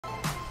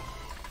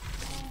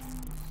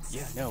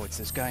Yeah, no, it's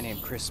this guy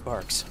named Chris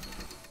Sparks.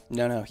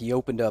 No, he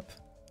opened up.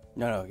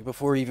 No,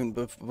 before I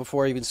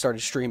even started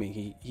streaming,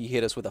 he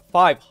hit us with a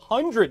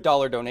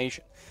 $500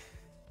 donation.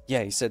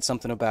 Yeah, he said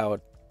something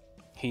about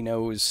he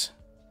knows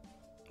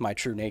my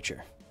true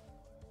nature.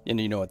 And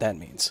you know what that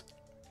means.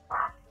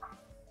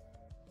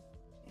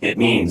 It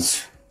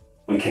means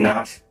we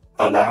cannot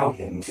allow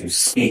him to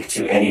speak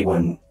to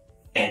anyone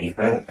any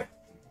further.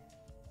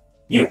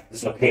 You have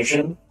his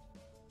location?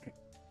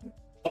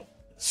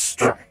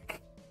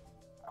 Strike.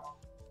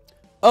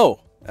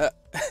 Oh,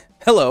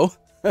 hello.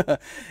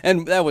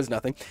 And that was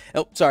nothing.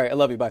 Oh, sorry, I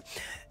love you, bye.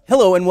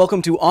 Hello and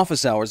welcome to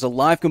Office Hours, a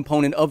live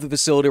component of the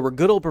facility where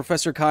good old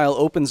Professor Kyle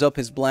opens up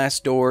his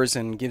blast doors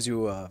and gives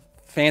you a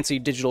fancy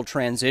digital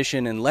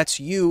transition and lets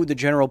you, the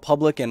general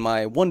public, and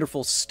my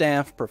wonderful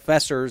staff,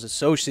 professors,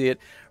 associate,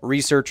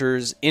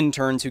 researchers,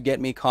 interns who get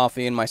me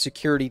coffee, and my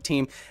security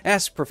team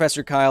ask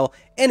Professor Kyle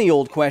any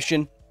old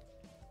question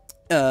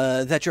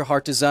that your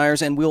heart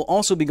desires, and we'll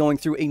also be going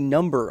through a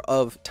number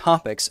of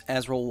topics,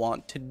 as we'll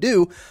want to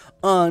do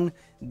on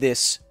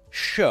this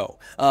show.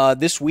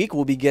 This week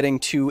we'll be getting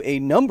to a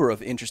number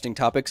of interesting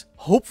topics,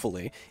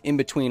 hopefully, in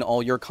between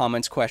all your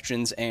comments,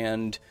 questions,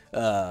 and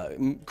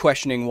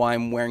questioning why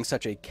I'm wearing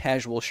such a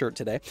casual shirt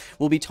today.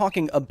 We'll be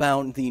talking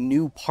about the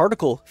new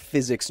particle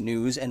physics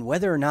news and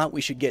whether or not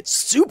we should get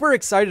super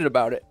excited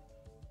about it.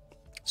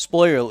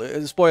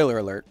 Spoiler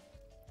alert.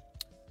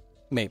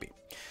 Maybe.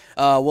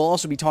 We'll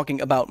also be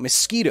talking about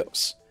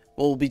mosquitoes.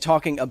 We'll be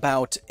talking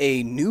about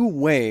a new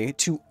way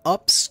to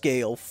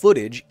upscale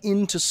footage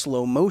into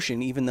slow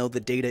motion, even though the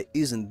data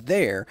isn't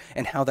there,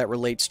 and how that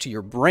relates to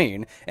your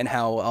brain, and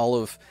how all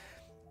of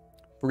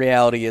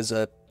reality is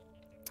a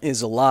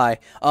lie.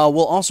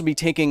 We'll also be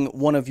taking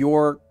one of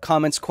your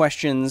comments,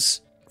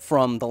 questions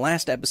from the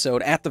last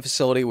episode at the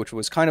facility, which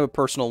was kind of a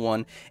personal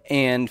one.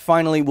 And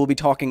finally, we'll be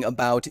talking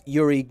about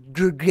Yuri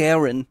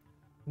Gagarin,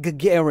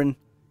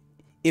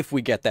 if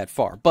we get that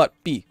far.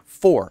 But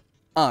before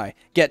I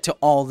get to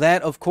all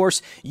that, of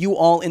course, you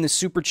all in the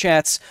super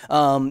chats,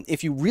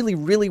 if you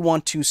really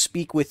want to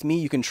speak with me,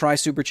 you can try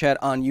super chat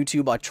on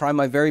YouTube. I try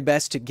my very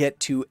best to get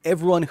to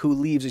everyone who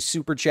leaves a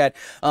super chat,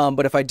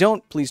 but if I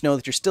don't, please know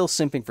that you're still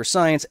simping for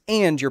science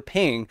and you're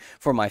paying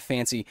for my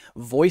fancy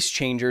voice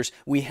changers.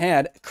 We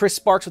had Chris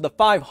Sparks with a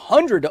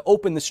 500 to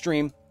open the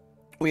stream.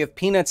 We have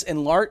Peanuts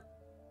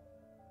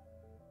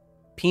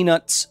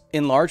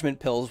enlargement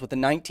pills with the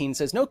 19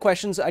 says, no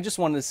questions, I just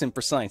wanted to sim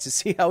for science. To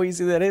see how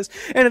easy that is?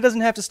 And it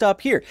doesn't have to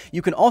stop here.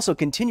 You can also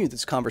continue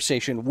this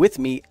conversation with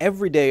me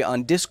every day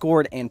on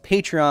Discord and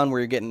Patreon, where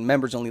you're getting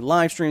members-only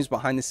live streams,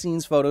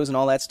 behind-the-scenes photos, and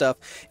all that stuff.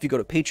 If you go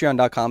to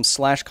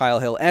patreon.com/Kyle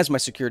Hill, as my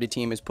security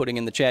team is putting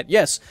in the chat.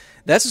 Yes,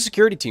 that's a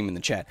security team in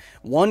the chat.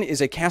 One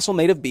is a castle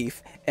made of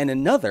beef, and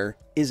another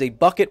is a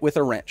bucket with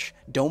a wrench.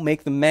 Don't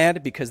make them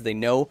mad because they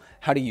know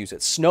how to use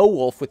it. Snow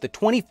Wolf with the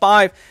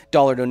 $25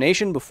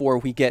 donation before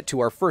we get to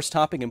our first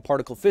topic in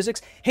particle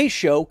physics. Hey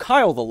show,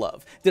 Kyle the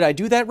Love. Did I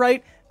do that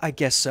right? I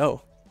guess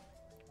so.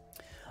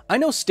 I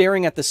know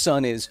staring at the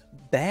sun is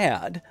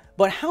bad,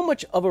 but how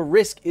much of a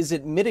risk is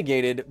it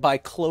mitigated by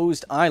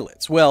closed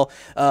eyelids? Well,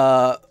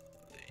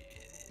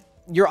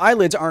 your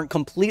eyelids aren't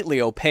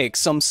completely opaque.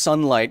 Some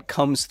sunlight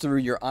comes through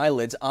your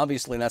eyelids,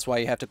 obviously, and that's why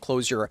you have to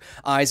close your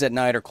eyes at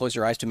night or close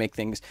your eyes to make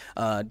things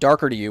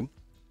darker to you.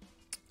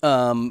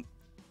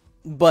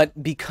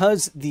 But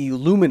because the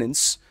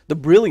luminance, the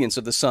brilliance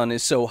of the sun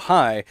is so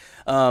high,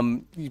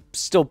 you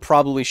still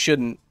probably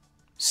shouldn't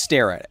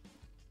stare at it.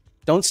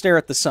 Don't stare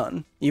at the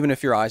sun, even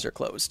if your eyes are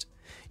closed.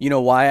 You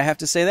know why I have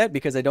to say that?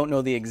 Because I don't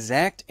know the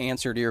exact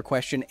answer to your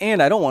question,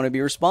 and I don't want to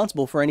be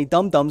responsible for any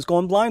dum-dums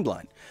going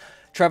blind.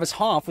 Travis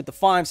Hoff with the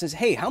 5 says,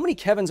 hey, how many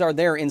Kevins are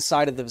there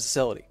inside of the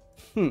facility?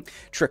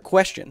 Trick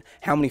question.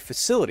 How many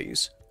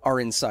facilities are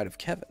inside of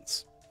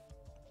Kevin's?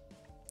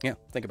 Yeah,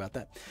 think about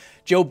that.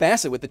 Joe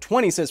Bassett with the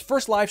 20 says,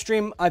 first live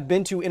stream I've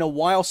been to in a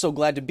while, so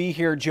glad to be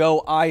here.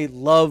 Joe, I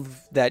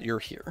love that you're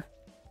here.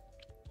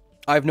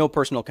 I have no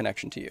personal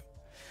connection to you,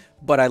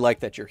 but I like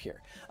that you're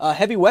here.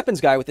 Heavy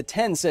Weapons Guy with the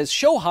 10 says,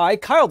 show hi,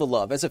 Kyle the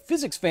Love. As a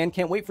physics fan,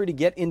 can't wait for you to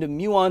get into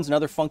muons and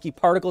other funky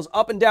particles.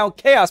 Up and down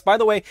chaos. By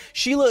the way,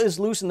 Sheila is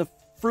loose in the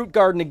fruit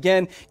garden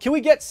again. Can we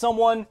get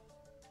someone?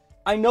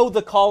 I know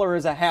the caller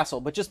is a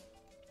hassle, but just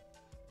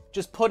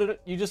put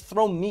it, you just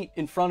throw meat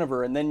in front of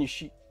her and then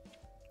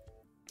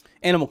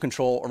animal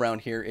control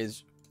around here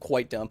is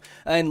quite dumb.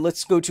 And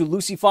let's go to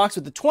Lucy Fox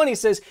with the 20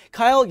 says,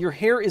 Kyle, your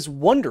hair is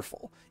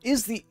wonderful.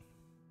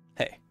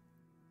 Hey,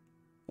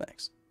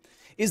 thanks.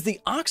 Is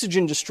the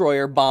oxygen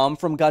destroyer bomb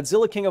from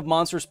Godzilla King of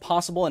Monsters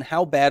possible, and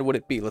how bad would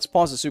it be? Let's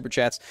pause the super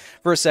chats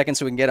for a second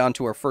so we can get on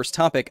to our first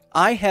topic.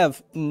 I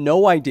have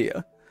no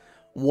idea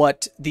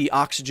what the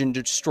oxygen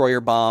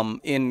destroyer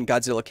bomb in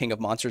Godzilla King of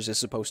Monsters is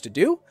supposed to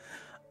do.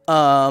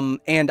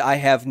 And I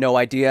have no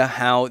idea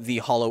how the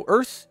Hollow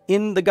Earth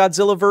in the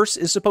Godzilla verse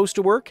is supposed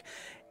to work.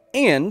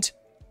 And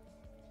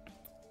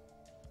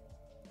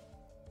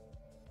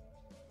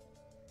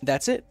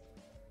that's it.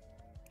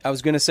 I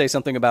was going to say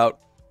something about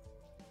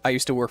I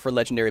used to work for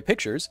Legendary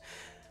Pictures.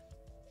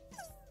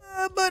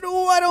 But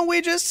why don't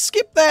we just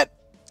skip that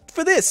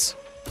for this.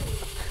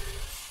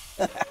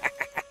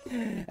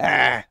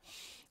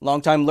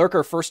 Long time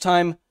lurker, first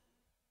time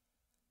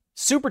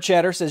super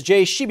chatter says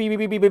Jay Shibi.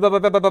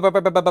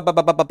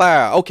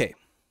 Okay.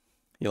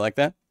 You like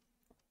that?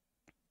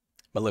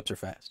 My lips are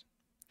fast.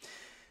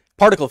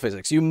 Particle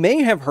physics. You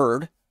may have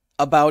heard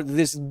about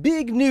this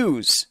big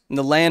news in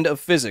the land of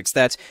physics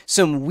that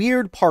some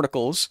weird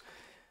particles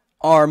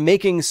are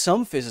making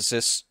some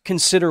physicists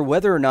consider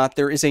whether or not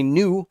there is a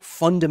new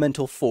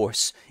fundamental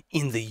force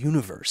in the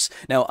universe.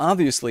 Now,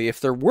 obviously, if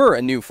there were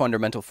a new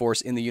fundamental force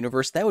in the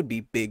universe, that would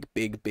be big,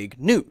 big, big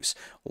news.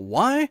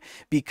 Why?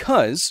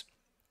 Because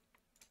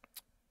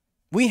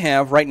we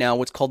have right now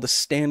what's called the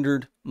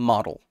standard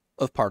model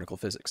of particle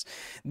physics.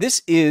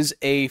 This is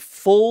a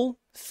full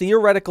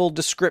theoretical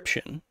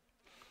description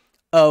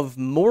of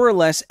more or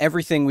less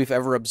everything we've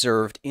ever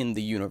observed in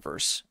the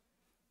universe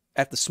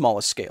at the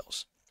smallest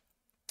scales.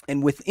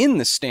 And within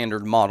the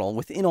standard model,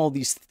 within all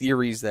these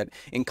theories that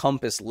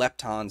encompass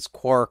leptons,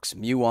 quarks,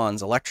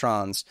 muons,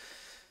 electrons,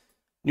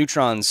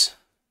 neutrons,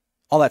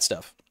 all that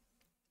stuff,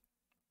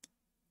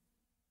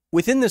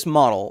 within this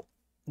model,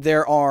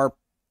 there are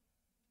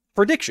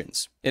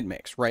predictions it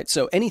makes, right?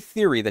 So any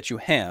theory that you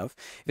have,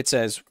 it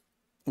says,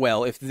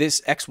 well, if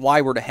this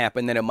XY were to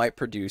happen, then it might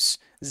produce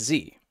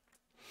Z.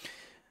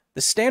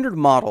 The standard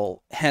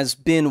model has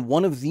been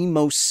one of the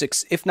most,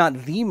 if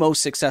not the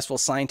most successful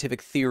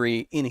scientific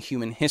theory in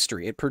human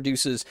history. It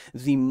produces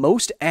the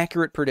most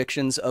accurate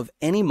predictions of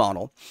any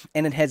model,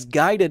 and it has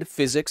guided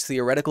physics,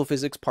 theoretical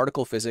physics,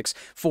 particle physics,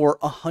 for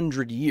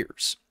 100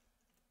 years.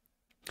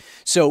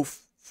 So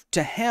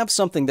to have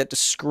something that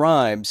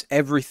describes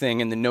everything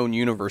in the known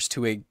universe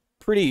to a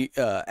pretty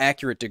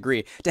accurate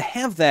degree, to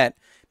have that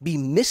be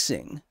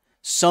missing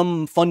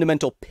some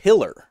fundamental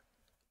pillar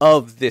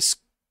of this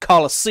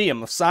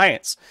Colosseum of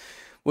science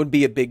would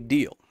be a big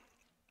deal.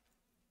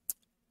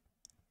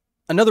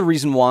 Another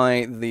reason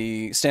why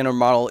the standard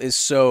model is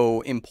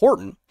so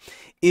important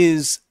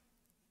is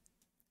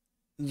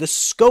the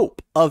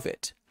scope of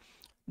it,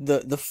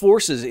 the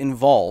forces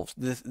involved,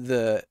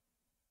 the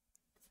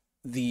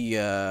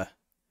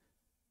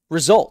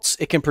results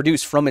it can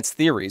produce from its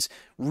theories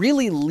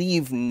really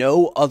leave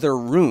no other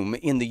room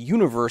in the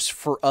universe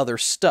for other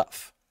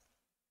stuff.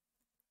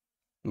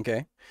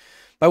 Okay?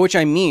 By which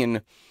I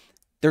mean,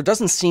 there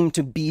doesn't seem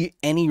to be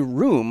any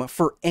room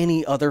for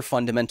any other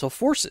fundamental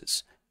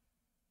forces.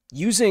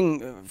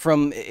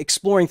 From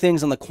exploring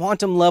things on the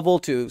quantum level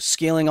to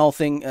scaling all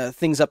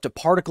things up to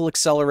particle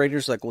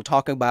accelerators, like we'll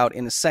talk about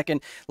in a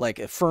second, like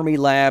a Fermi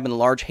Lab and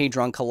Large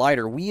Hadron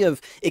Collider, we have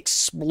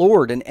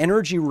explored an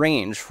energy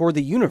range for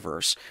the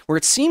universe where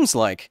it seems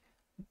like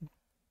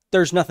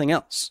there's nothing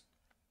else.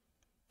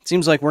 It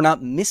seems like we're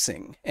not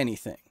missing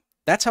anything.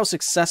 That's how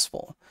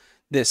successful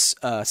this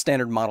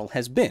standard model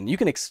has been. You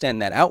can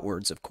extend that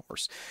outwards, of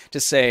course, to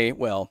say,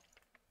 well,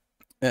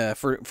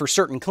 for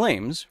certain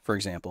claims, for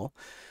example,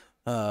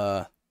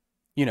 the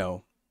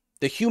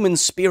human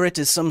spirit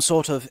is some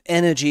sort of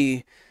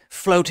energy,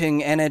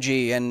 floating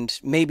energy, and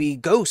maybe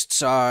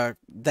ghosts are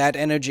that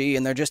energy,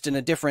 and they're just in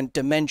a different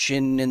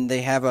dimension, and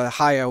they have a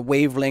higher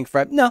wavelength.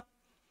 No.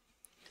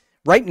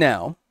 Right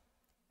now,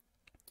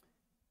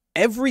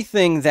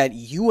 everything that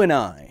you and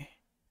I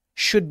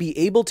should be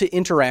able to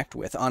interact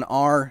with on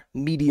our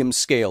medium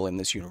scale in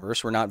this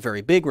universe. We're not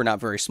very big, we're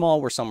not very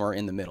small, we're somewhere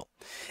in the middle.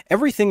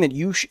 Everything that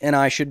you and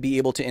I should be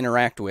able to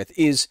interact with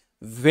is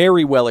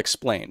very well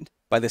explained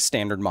by the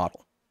standard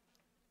model.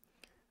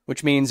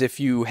 Which means if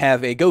you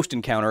have a ghost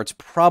encounter, it's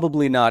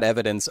probably not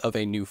evidence of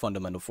a new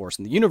fundamental force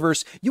in the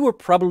universe. You are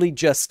probably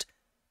just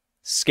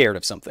scared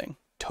of something.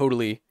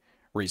 Totally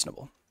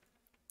reasonable.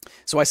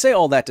 So I say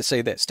all that to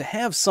say this, to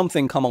have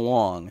something come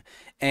along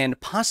and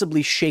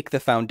possibly shake the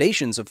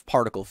foundations of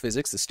particle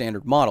physics, the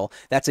standard model,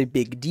 that's a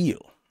big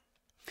deal.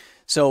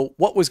 So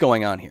what was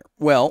going on here?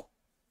 Well,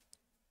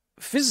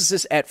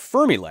 physicists at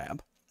Fermi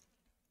Lab,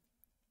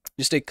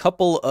 just a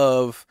couple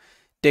of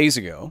days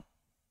ago,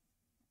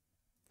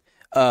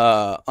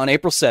 on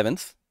April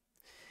 7th,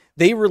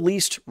 they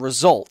released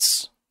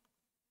results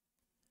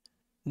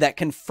that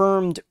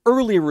confirmed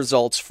earlier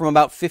results from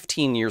about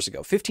 15 years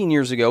ago. 15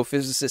 years ago,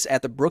 physicists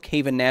at the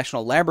Brookhaven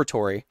National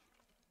Laboratory,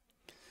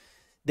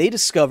 they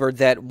discovered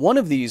that one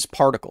of these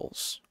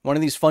particles, one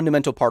of these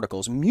fundamental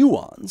particles,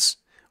 muons,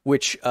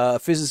 which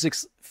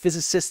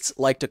physicists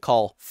like to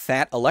call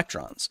fat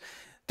electrons.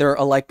 They're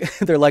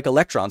like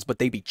electrons, but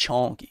they be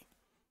chonky.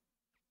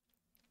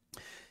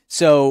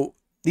 So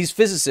these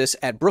physicists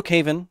at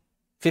Brookhaven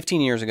 15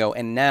 years ago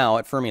and now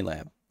at Fermi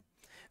Lab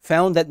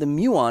found that the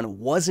muon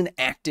wasn't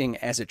acting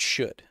as it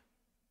should.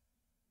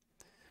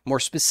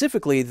 More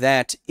specifically,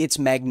 that its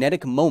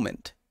magnetic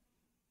moment,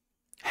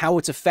 how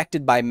it's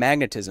affected by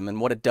magnetism and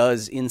what it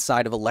does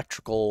inside of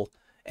electrical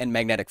and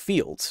magnetic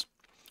fields,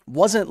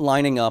 wasn't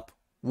lining up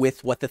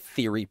with what the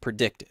theory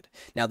predicted.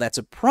 Now, that's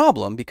a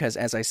problem because,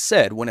 as I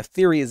said, when a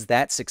theory is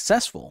that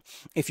successful,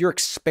 if your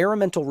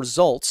experimental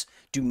results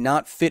do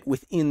not fit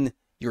within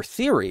your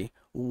theory,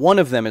 one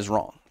of them is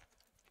wrong.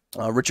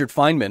 Richard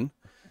Feynman,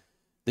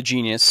 the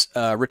genius,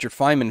 Richard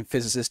Feynman,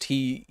 physicist,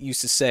 he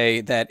used to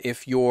say that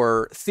if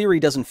your theory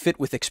doesn't fit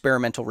with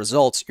experimental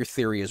results, your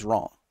theory is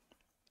wrong.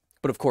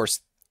 But of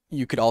course,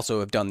 you could also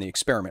have done the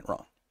experiment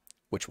wrong,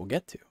 which we'll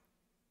get to.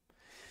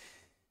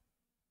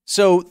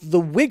 So the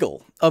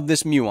wiggle of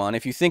this muon,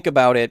 if you think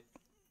about it,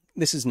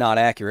 this is not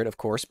accurate, of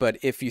course, but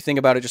if you think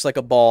about it just like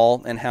a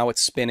ball and how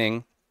it's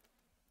spinning,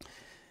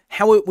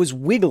 how it was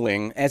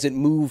wiggling as it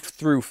moved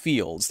through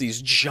fields,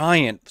 these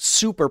giant,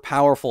 super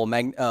powerful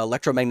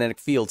electromagnetic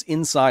fields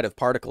inside of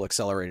particle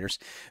accelerators,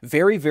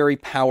 very, very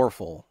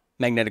powerful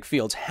magnetic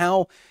fields,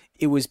 how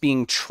it was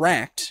being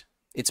tracked,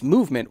 its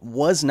movement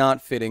was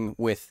not fitting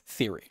with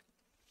theory.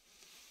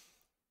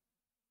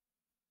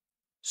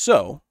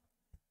 So,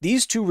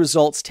 these two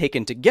results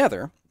taken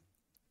together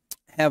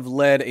have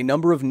led a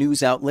number of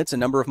news outlets, a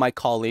number of my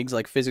colleagues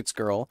like Physics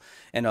Girl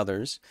and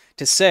others,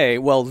 to say,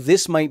 well,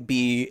 this might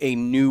be a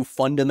new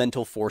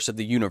fundamental force of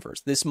the universe.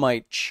 This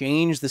might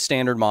change the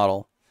standard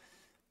model.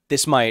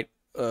 This might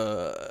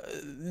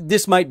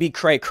be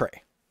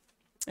cray-cray,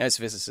 as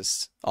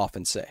physicists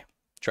often say.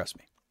 Trust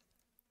me.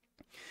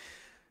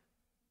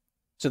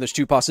 So there's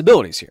two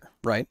possibilities here,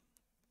 right?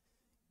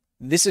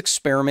 This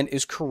experiment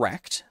is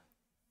correct,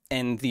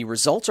 and the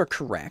results are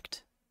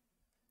correct,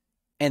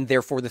 and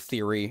therefore the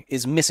theory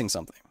is missing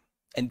something.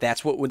 And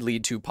that's what would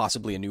lead to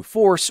possibly a new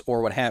force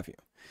or what have you.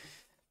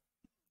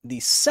 The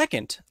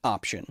second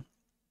option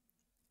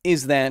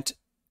is that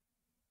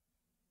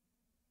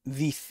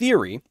the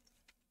theory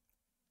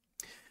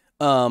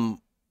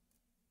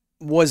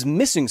was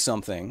missing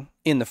something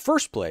in the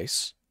first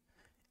place,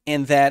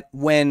 and that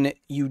when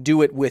you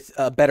do it with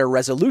a better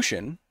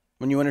resolution,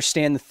 when you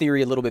understand the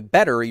theory a little bit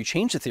better, or you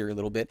change the theory a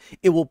little bit,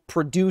 it will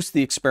produce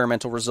the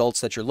experimental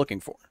results that you're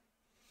looking for.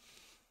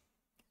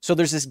 So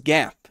there's this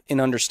gap in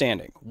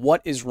understanding.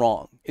 What is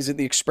wrong? Is it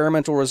the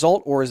experimental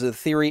result or is it the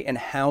theory, and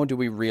how do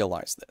we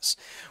realize this?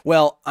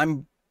 Well,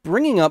 I'm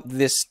bringing up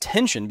this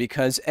tension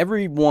because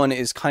everyone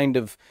is kind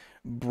of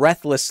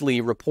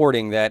breathlessly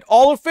reporting that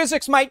all of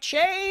physics might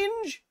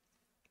change.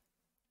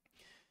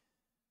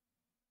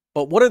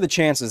 But what are the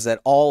chances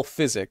that all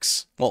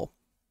physics, well,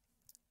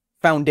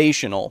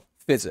 foundational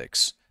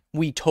physics,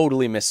 we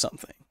totally missed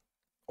something,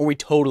 or we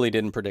totally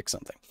didn't predict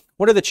something?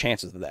 What are the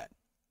chances of that?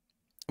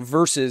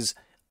 Versus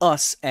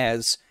us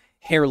as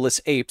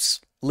hairless apes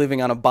living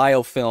on a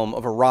biofilm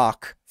of a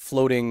rock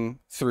floating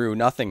through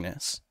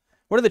nothingness.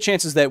 What are the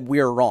chances that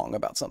we're wrong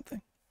about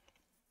something?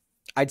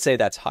 I'd say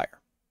that's higher.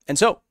 And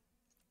so,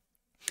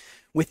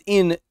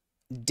 within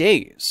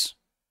days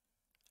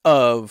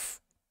of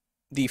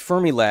the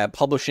Fermilab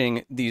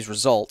publishing these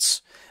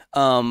results,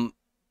 some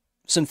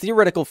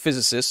theoretical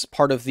physicists,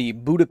 part of the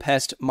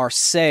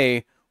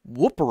Budapest-Marseille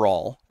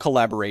Wuppertal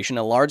collaboration,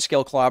 a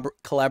large-scale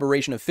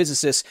collaboration of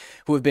physicists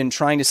who have been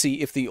trying to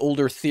see if the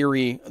older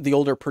theory, the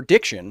older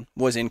prediction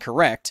was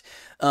incorrect.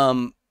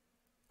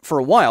 For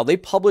a while, they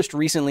published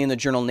recently in the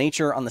journal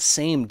Nature on the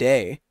same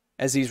day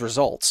as these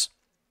results.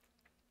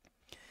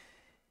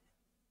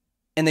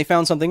 And they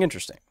found something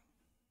interesting.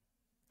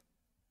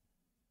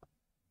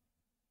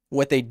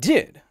 What they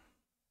did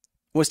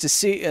was to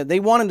see, they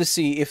wanted to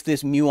see if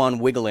this muon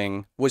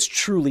wiggling was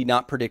truly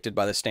not predicted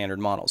by the standard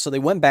model. So they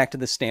went back to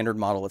the standard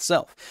model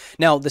itself.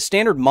 Now, the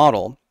standard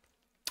model,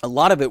 a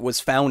lot of it was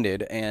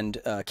founded and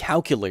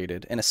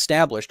calculated and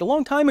established a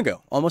long time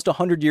ago, almost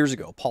 100 years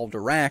ago. Paul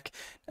Dirac,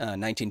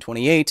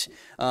 1928,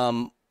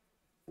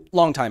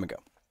 long time ago.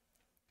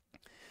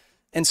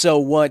 And so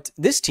what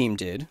this team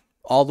did,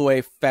 all the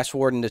way fast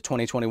forward into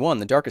 2021,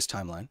 the darkest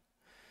timeline,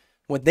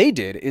 what they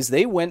did is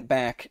they went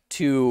back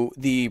to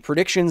the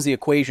predictions, the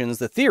equations,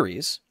 the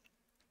theories,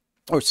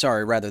 or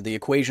sorry, rather the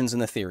equations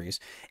and the theories,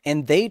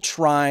 and they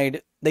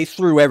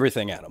threw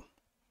everything at them.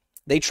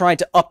 They tried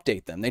to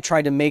update them. They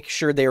tried to make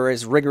sure they were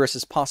as rigorous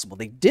as possible.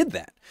 They did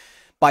that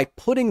by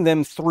putting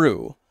them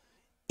through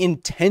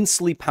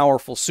intensely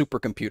powerful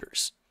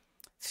supercomputers,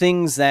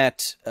 things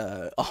that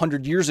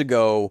 100 years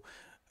ago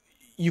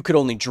you could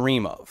only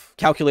dream of.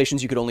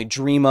 Calculations you could only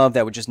dream of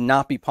that would just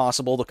not be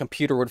possible. The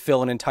computer would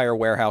fill an entire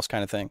warehouse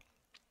kind of thing.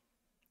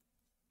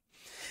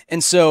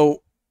 And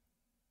so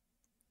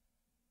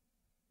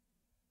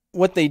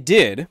what they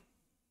did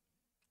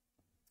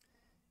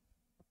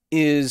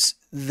is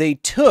they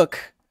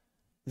took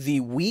the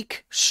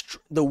weak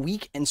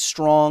and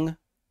strong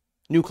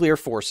nuclear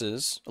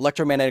forces,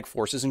 electromagnetic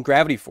forces, and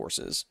gravity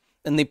forces,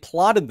 and they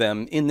plotted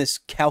them in this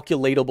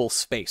calculatable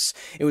space.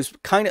 It was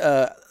kind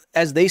of,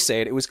 as they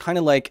say it was kind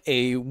of like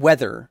a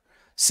weather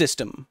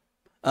system.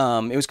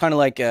 It was kind of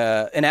like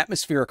an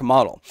atmospheric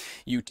model.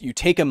 You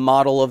take a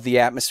model of the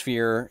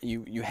atmosphere,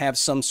 you have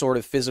some sort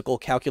of physical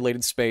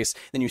calculated space,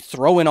 then you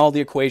throw in all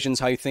the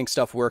equations, how you think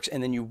stuff works,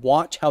 and then you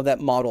watch how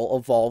that model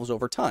evolves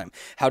over time.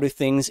 How do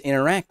things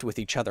interact with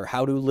each other?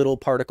 How do little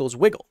particles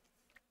wiggle,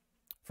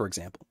 for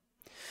example?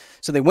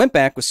 So they went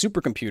back with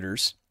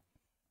supercomputers.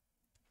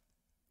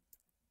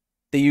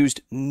 They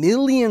used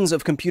millions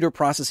of computer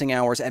processing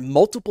hours at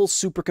multiple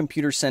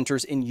supercomputer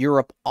centers in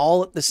Europe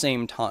all at the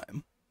same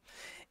time.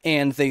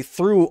 And they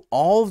threw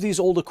all of these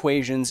old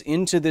equations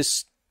into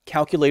this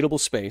calculatable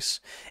space,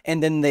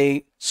 and then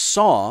they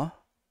saw,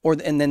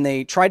 and then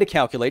they tried to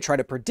calculate, try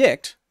to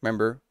predict,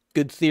 remember,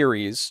 good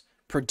theories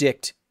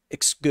predict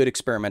good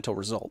experimental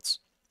results.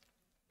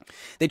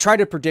 They tried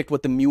to predict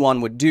what the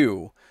muon would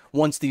do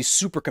once these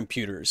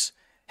supercomputers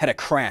had a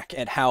crack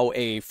at how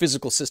a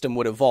physical system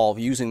would evolve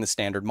using the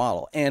standard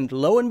model. And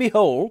lo and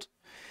behold,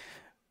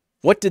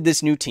 what did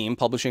this new team,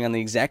 publishing on the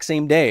exact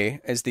same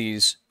day as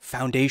these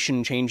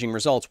foundation-changing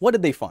results, what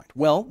did they find?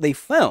 Well, they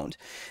found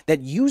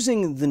that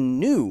using the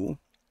new,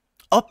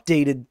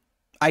 updated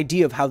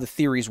idea of how the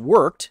theories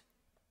worked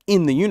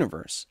in the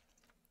universe,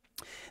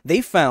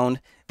 they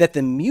found that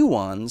the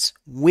muons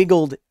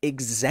wiggled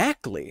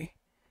exactly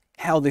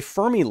how the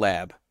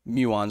Fermilab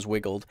muons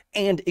wiggled,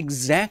 and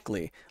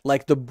exactly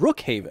like the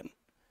Brookhaven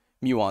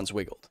muons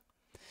wiggled.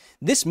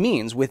 This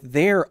means with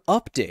their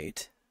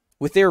update,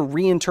 with their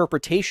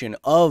reinterpretation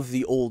of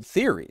the old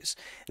theories,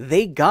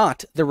 they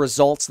got the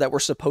results that were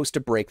supposed to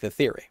break the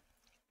theory.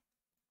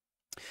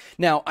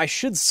 Now, I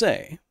should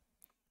say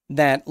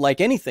that,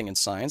 like anything in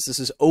science, this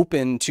is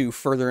open to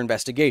further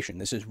investigation.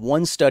 This is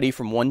one study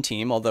from one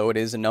team, although it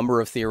is a number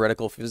of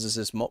theoretical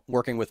physicists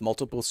working with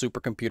multiple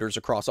supercomputers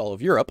across all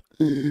of Europe.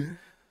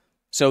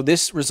 So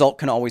this result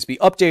can always be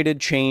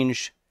updated,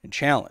 changed, and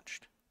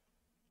challenged.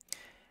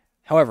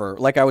 However,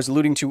 like I was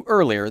alluding to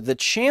earlier, the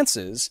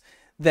chances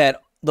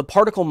that the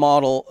particle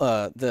model,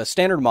 the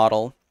standard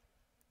model,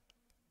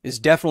 is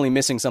definitely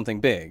missing something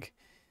big,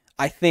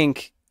 I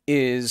think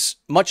is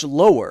much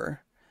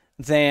lower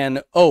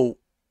than, oh,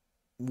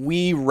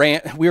 we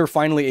were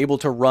finally able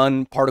to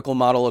run particle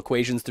model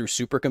equations through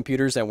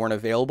supercomputers that weren't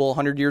available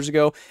 100 years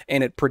ago,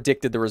 and it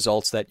predicted the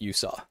results that you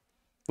saw,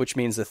 which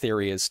means the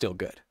theory is still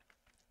good.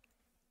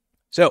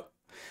 So,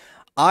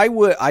 I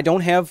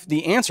don't have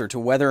the answer to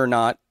whether or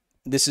not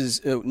this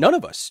is, none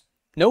of us,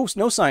 no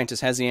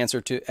scientist has the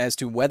answer as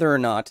to whether or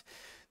not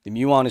the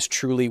muon is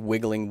truly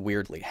wiggling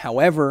weirdly.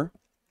 However,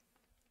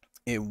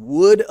 it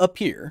would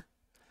appear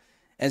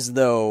as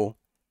though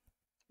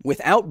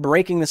without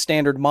breaking the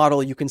standard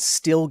model, you can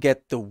still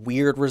get the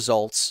weird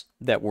results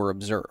that were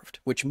observed,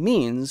 which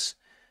means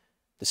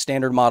the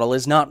standard model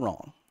is not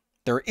wrong.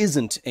 There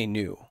isn't a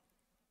new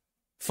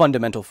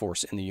fundamental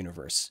force in the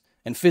universe,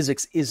 and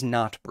physics is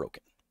not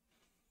broken.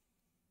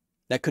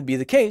 That could be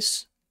the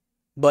case,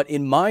 but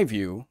in my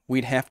view,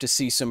 we'd have to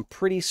see some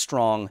pretty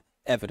strong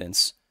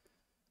evidence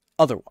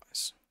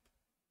otherwise.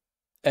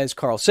 As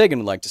Carl Sagan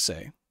would like to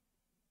say,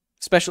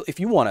 especially if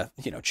you want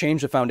to,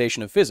 change the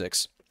foundation of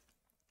physics,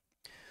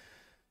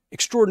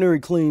 extraordinary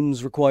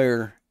claims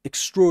require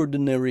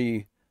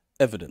extraordinary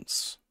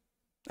evidence.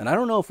 And I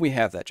don't know if we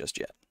have that just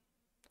yet.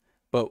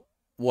 But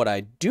what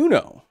I do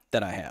know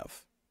that I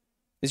have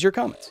is your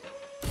comments.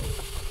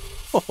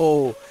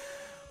 Oh,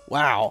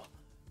 wow.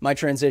 My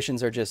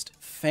transitions are just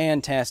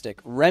fantastic.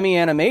 Remy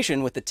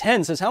Animation with the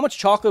 10 says, how much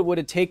chocolate would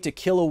it take to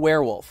kill a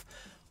werewolf?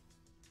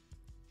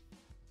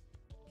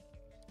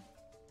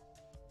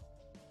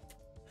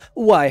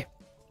 Why?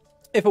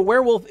 If a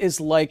werewolf is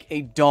like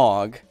a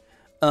dog,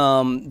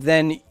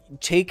 then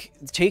take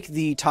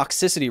the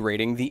toxicity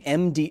rating, the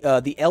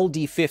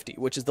LD50,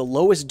 which is the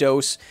lowest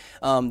dose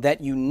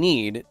that you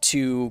need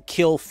to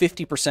kill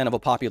 50% of a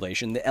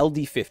population. The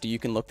LD50, you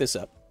can look this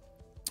up.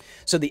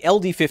 So the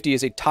LD50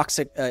 is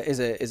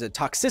a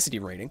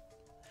toxicity rating,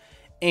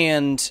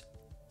 and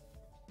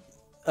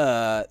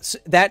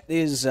that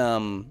is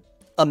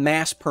a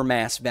mass per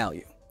mass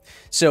value.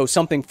 So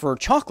something for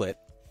chocolate,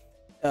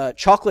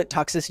 chocolate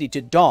toxicity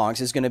to dogs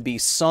is going to be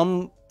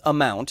some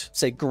amount,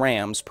 say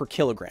grams per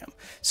kilogram.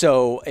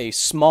 So a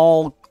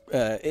small,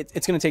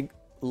 it's going to take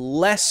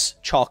less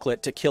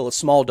chocolate to kill a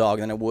small dog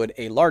than it would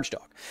a large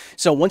dog.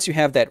 So once you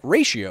have that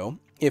ratio,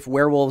 if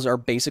werewolves are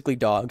basically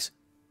dogs,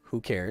 who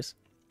cares?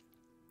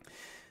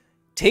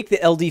 Take the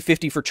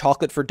LD50 for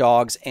chocolate for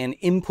dogs and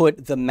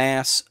input the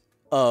mass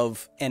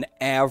of an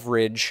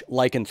average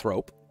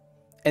lycanthrope,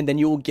 and then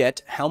you will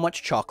get how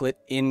much chocolate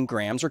in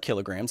grams or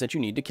kilograms that you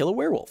need to kill a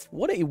werewolf.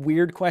 What a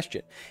weird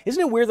question.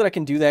 Isn't it weird that I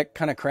can do that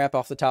kind of crap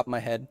off the top of my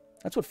head?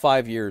 That's what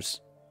 5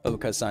 years of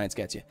Because Science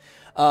gets you.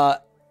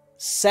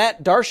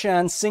 Sat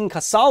Darshan Singh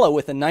Kasala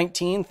with a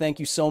 19. Thank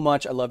you so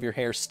much. I love your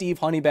hair. Steve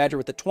Honeybadger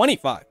with a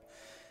 25.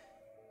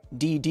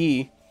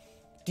 DD.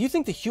 Do you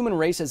think the human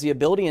race has the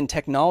ability and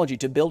technology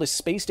to build a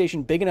space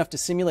station big enough to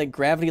simulate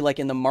gravity like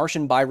in The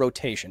Martian by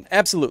rotation?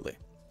 Absolutely.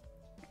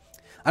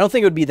 I don't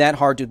think it would be that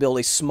hard to build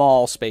a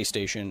small space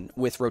station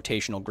with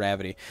rotational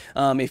gravity.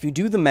 If you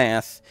do the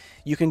math,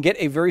 you can get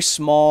a very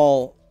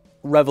small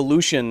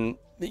revolution.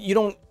 You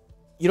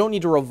don't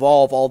need to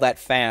revolve all that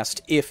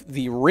fast if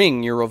the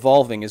ring you're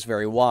revolving is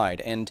very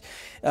wide. And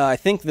I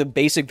think the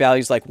basic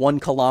value is like 1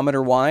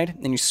 kilometer wide,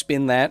 and you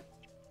spin that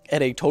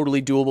at a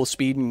totally doable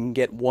speed and you can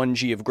get 1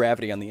 G of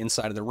gravity on the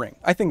inside of the ring.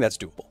 I think that's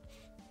doable.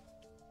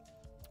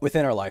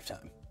 Within our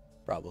lifetime,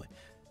 probably.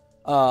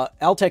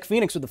 Altec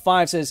Phoenix with the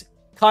 5 says,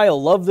 Kyle,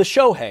 love the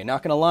show. Hey,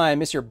 not gonna lie, I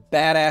miss your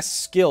badass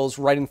skills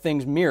writing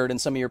things mirrored in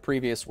some of your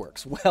previous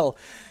works. Well,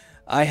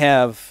 I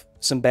have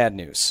some bad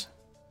news.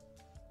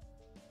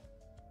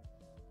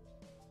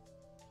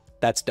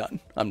 That's done.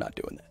 I'm not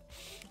doing that.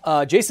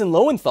 Jason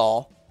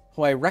Lowenthal,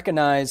 who I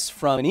recognize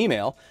from an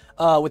email,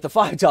 with the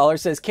 $5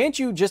 says, can't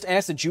you just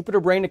ask the Jupiter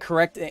brain to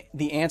correct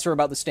the answer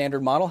about the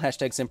standard model?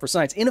 Hashtag Sim for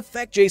Science. In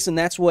effect, Jason,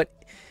 that's what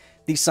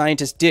these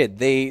scientists did.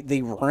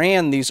 They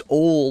ran these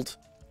old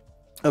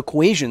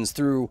equations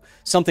through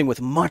something with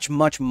much,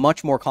 much,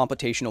 much more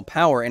computational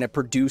power, and it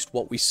produced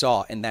what we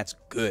saw, and that's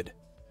good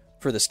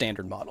for the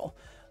standard model.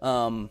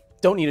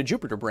 Don't need a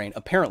Jupiter brain,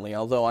 apparently,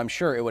 although I'm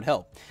sure it would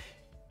help.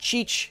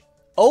 Cheech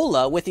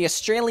Ola with the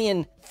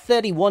Australian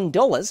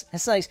 $31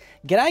 says,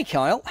 "G'day,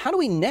 Kyle. How do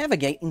we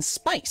navigate in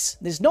space?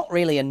 There's not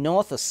really a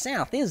north or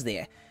south, is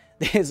there?"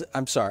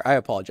 I'm sorry, I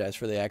apologize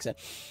for the accent.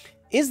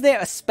 Is there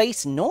a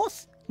space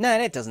north? No,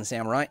 that doesn't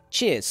sound right.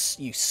 Cheers,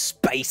 you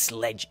space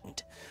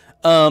legend.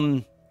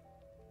 You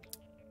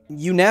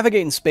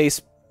navigate in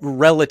space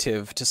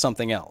relative to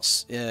something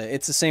else.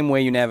 It's the same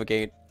way you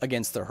navigate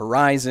against the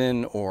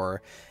horizon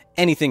or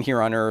anything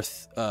here on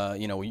Earth.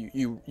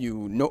 You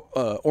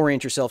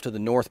orient yourself to the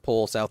North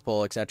Pole, South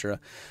Pole, etc.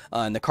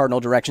 In the cardinal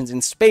directions.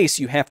 In space,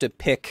 you have to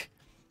pick.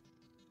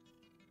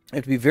 You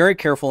have to be very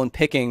careful in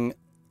picking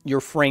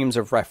your frames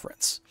of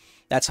reference.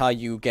 That's how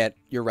you get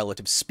your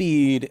relative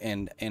speed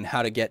and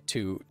how to get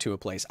to a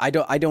place. I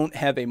don't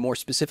have a more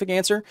specific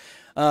answer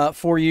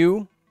for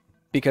you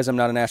because I'm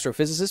not an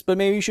astrophysicist, but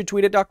maybe you should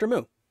tweet at Dr.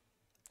 Moo.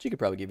 She could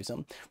probably give you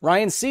something.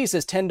 Ryan C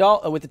says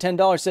 $10 with the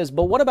 $10 says,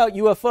 but what about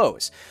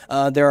UFOs?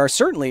 There are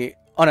certainly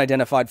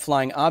unidentified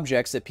flying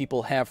objects that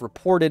people have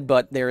reported,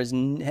 but there's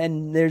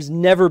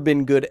never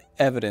been good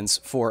evidence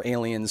for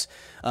aliens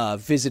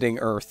visiting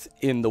Earth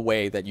in the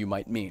way that you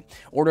might mean.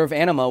 Order of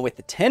Anima with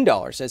the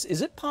 $10 says,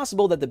 is it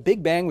possible that the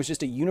Big Bang was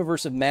just a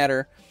universe of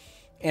matter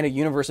and a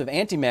universe of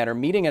antimatter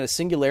meeting at a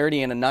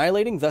singularity and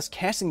annihilating, thus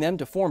casting them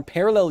to form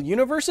parallel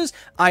universes?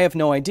 I have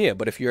no idea,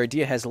 but if your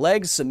idea has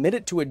legs, submit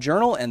it to a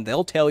journal and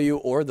they'll tell you,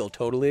 or they'll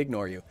totally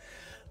ignore you.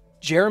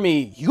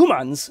 Jeremy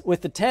Humans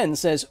with the 10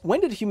 says,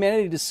 when did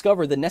humanity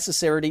discover the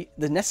necessity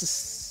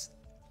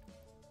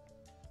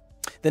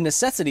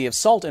of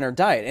salt in our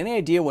diet? Any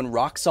idea when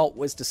rock salt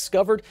was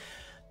discovered?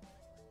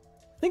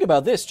 Think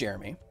about this,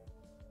 Jeremy.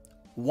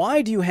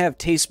 Why do you have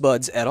taste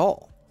buds at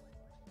all?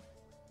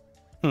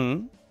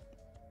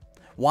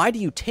 Why do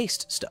you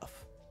taste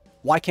stuff?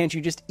 Why can't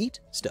you just eat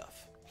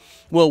stuff?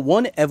 Well,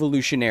 one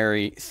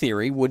evolutionary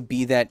theory would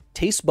be that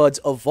taste buds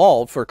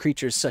evolved for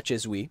creatures such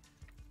as we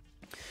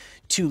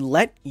to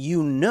let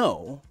you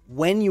know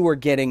when you are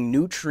getting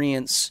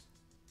nutrients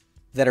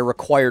that are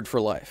required for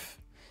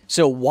life.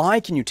 So why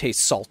can you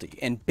taste salty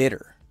and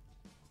bitter?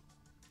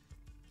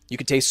 You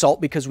can taste salt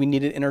because we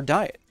need it in our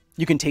diet.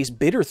 You can taste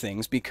bitter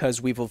things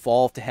because we've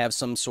evolved to have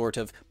some sort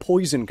of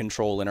poison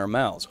control in our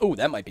mouths. Oh,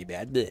 that might be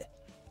bad. Blech.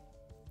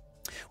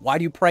 Why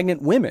do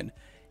pregnant women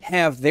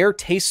have their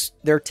tastes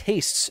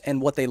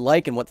and what they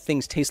like and what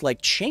things taste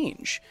like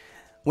change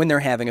when they're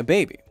having a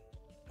baby,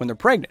 when they're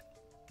pregnant?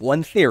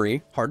 One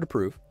theory, hard to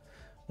prove,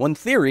 one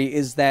theory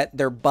is that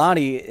their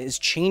body is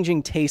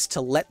changing taste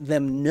to let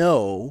them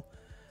know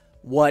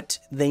what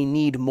they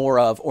need more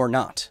of or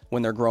not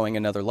when they're growing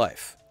another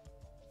life.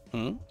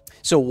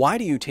 So why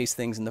do you taste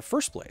things in the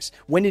first place?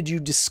 When did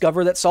you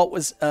discover that salt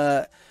was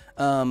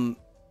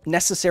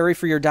necessary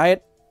for your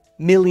diet?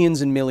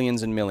 Millions and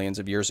millions and millions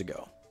of years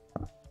ago,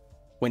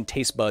 when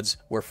taste buds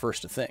were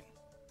first a thing.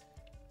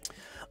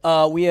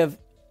 We have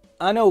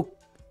Anko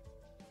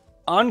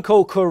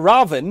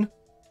Karavan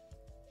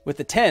with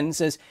the 10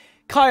 says,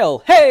 Kyle,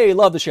 hey,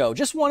 love the show.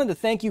 Just wanted to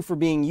thank you for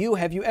being you.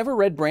 Have you ever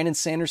read Brandon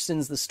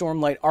Sanderson's The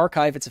Stormlight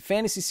Archive? It's a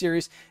fantasy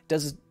series.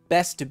 Does its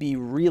best to be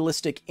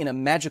realistic in a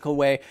magical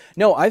way.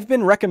 No, I've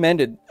been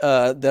recommended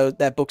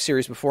that book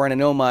series before, and I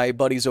know my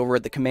buddies over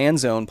at the Command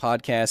Zone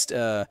podcast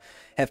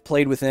have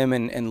played with him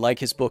and like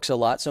his books a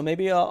lot, so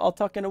maybe I'll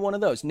tuck into one of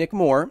those. Nick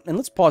Moore, and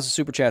let's pause the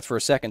super chats for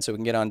a second so we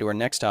can get on to our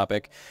next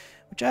topic,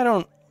 which I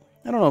don't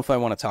know if I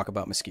want to talk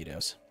about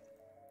mosquitoes.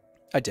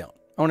 I don't.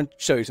 I want to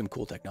show you some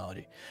cool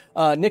technology.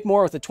 Nick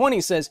Moore with the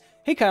 20 says,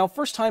 hey Kyle,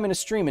 first time in a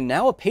stream and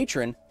now a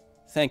patron.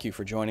 Thank you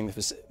for joining the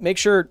facility. Make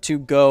sure to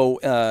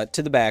go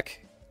to the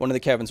back. One of the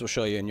Kevins will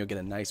show you, and you'll get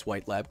a nice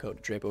white lab coat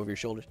to drape over your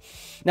shoulders.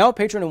 Now a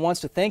patron who wants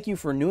to thank you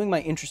for renewing my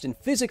interest in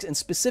physics, and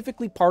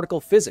specifically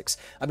particle physics.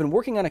 I've been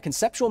working on a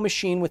conceptual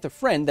machine with a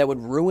friend that would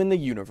ruin the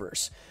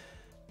universe.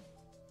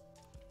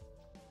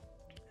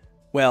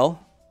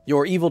 Well,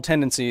 your evil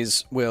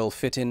tendencies will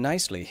fit in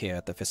nicely here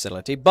at the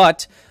facility,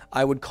 but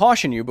I would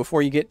caution you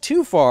before you get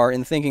too far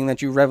in thinking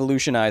that you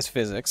revolutionize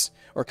physics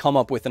or come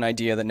up with an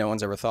idea that no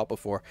one's ever thought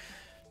before.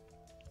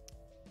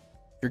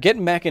 You're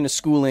getting back into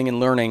schooling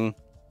and learning.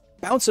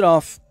 Bounce it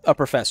off a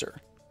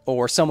professor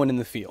or someone in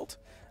the field.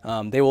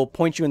 They will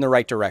point you in the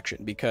right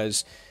direction,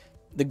 because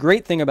the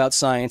great thing about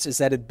science is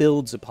that it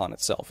builds upon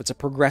itself. It's a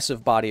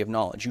progressive body of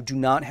knowledge. You do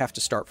not have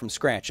to start from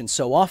scratch, and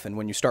so often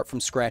when you start from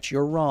scratch,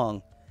 you're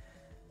wrong.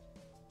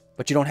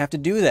 But you don't have to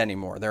do that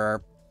anymore. There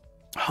are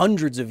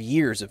hundreds of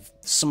years of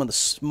some of the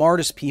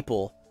smartest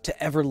people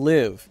to ever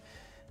live,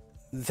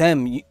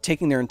 them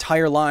taking their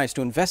entire lives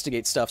to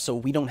investigate stuff, so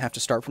we don't have to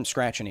start from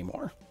scratch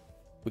anymore.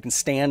 We can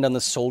stand on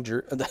the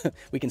soldier.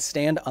 We can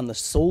stand on the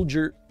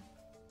soldier.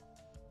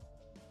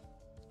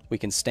 We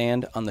can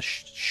stand on the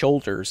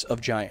shoulders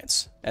of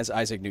giants, as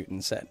Isaac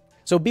Newton said.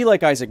 So be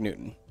like Isaac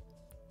Newton.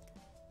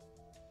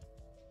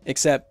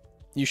 Except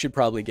you should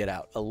probably get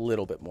out a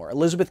little bit more.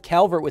 Elizabeth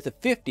Calvert with a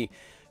 50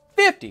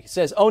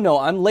 says, oh no,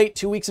 I'm late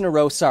 2 weeks in a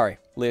row. Sorry,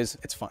 Liz,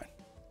 it's fine.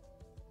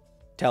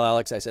 Tell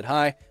Alex I said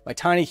hi. My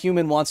tiny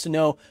human wants to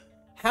know,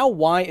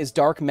 why is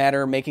dark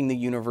matter making the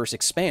universe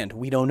expand?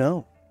 We don't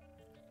know.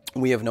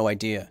 We have no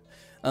idea.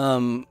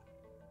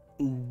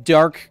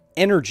 Dark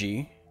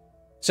energy.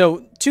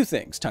 So, two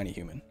things, tiny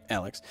human,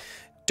 Alex.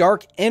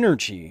 Dark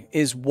energy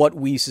is what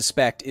we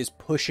suspect is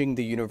pushing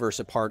the universe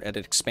apart at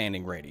an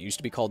expanding rate. It used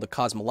to be called the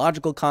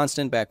cosmological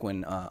constant back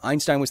when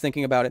Einstein was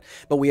thinking about it,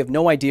 but we have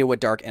no idea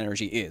what dark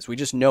energy is. We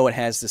just know it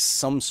has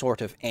some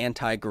sort of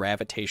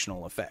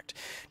anti-gravitational effect.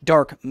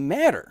 Dark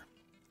matter,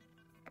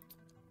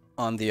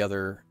 on the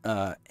other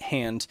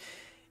hand,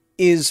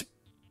 is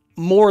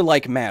more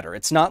like matter.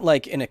 It's not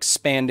like an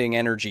expanding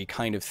energy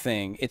kind of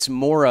thing. It's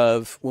more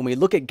of, when we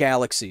look at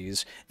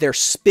galaxies, they're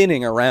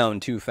spinning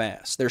around too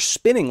fast. They're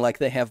spinning like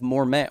they have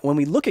more mass. When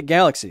we look at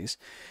galaxies,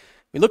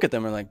 we look at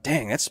them and we're like,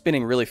 dang, that's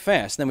spinning really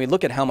fast. Then we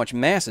look at how much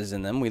mass is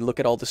in them. We look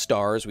at all the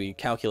stars. We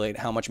calculate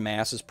how much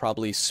mass is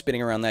probably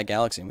spinning around that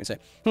galaxy. And we say,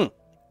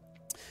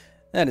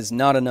 that is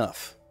not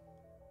enough.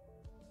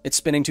 It's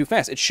spinning too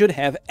fast. It should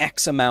have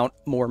X amount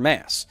more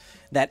mass.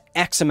 That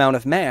X amount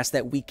of mass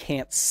that we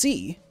can't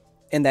see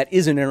and that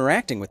isn't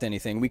interacting with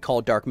anything, we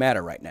call dark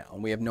matter right now,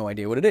 and we have no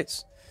idea what it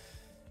is.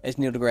 As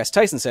Neil deGrasse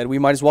Tyson said, we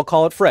might as well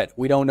call it Fred.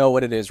 We don't know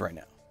what it is right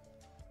now.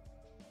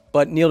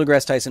 But Neil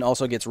deGrasse Tyson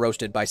also gets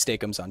roasted by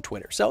Steakums on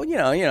Twitter. So, you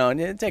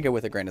know, take it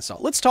with a grain of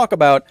salt. Let's talk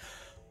about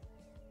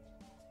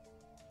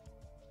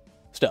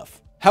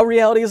stuff. How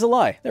reality is a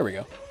lie. There we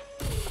go.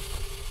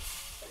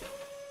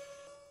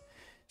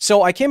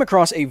 So I came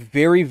across a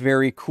very,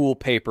 very cool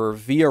paper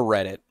via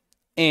Reddit,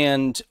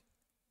 and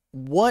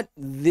what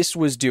this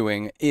was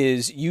doing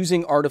is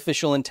using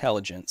artificial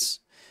intelligence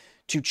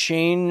to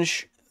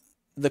change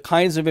the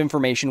kinds of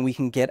information we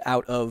can get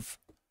out of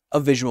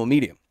a visual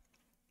medium.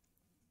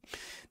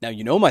 Now,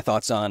 you know my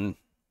thoughts on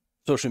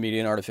social media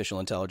and artificial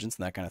intelligence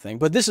and that kind of thing,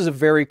 but this is a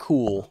very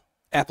cool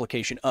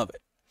application of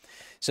it.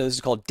 So this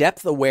is called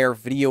depth-aware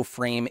video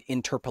frame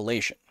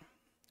interpolation.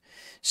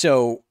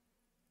 So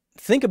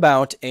think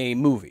about a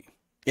movie.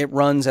 It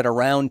runs at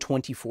around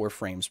 24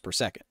 frames per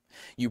second.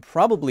 You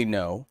probably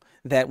know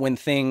that when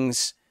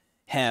things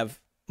have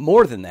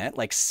more than that,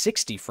 like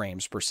 60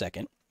 frames per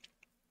second,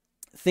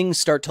 things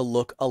start to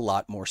look a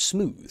lot more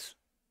smooth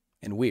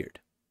and weird.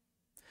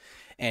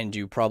 And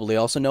you probably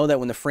also know that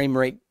when the frame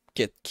rate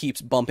keeps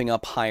bumping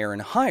up higher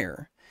and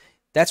higher,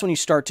 that's when you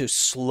start to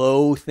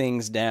slow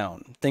things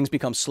down. Things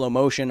become slow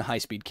motion,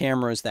 high-speed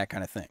cameras, that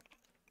kind of thing.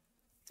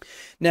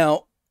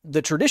 Now,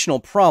 the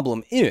traditional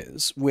problem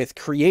is with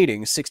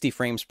creating 60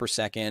 frames per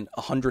second,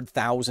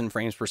 100,000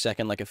 frames per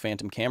second like a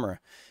phantom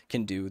camera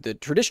can do. The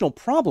traditional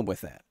problem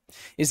with that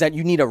is that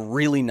you need a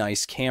really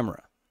nice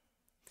camera.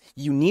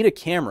 You need a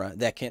camera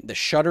that the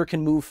shutter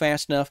can move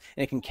fast enough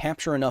and it can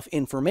capture enough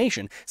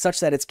information such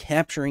that it's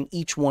capturing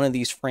each one of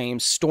these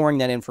frames, storing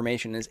that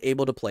information, and is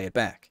able to play it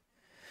back.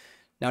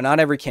 Now,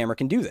 not every camera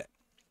can do that.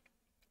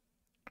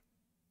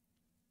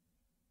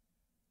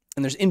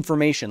 And there's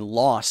information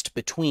lost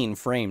between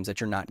frames that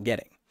you're not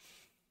getting.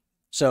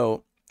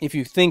 So if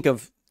you think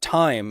of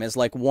time as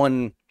like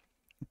one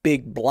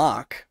big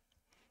block,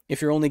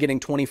 if you're only getting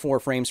 24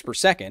 frames per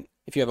second,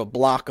 if you have a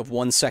block of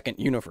 1 second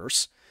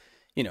universe,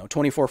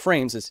 24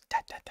 frames is da,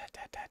 da, da,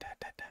 da, da, da,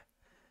 da, da.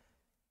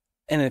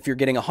 And if you're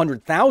getting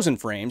 100,000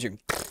 frames,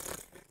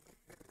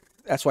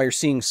 that's why you're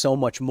seeing so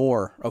much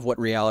more of what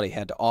reality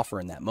had to offer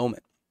in that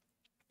moment.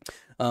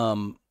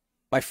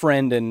 My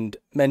friend and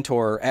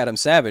mentor, Adam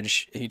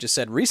Savage, he just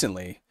said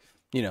recently,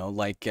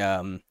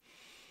 the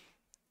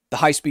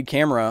high-speed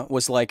camera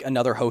was like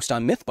another host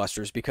on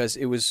Mythbusters because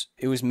it was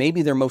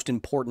maybe their most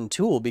important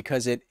tool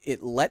because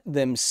it let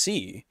them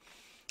see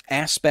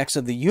aspects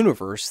of the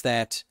universe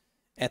that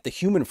at the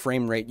human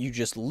frame rate you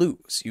just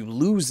lose. You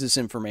lose this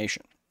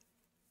information.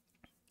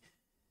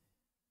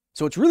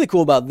 So what's really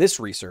cool about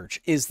this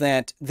research is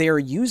that they're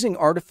using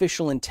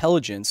artificial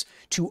intelligence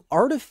to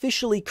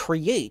artificially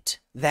create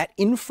that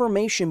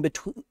information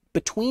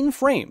between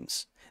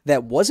frames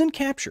that wasn't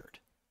captured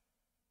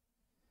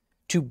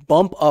to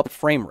bump up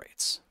frame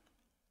rates.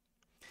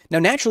 Now,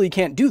 naturally, you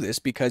can't do this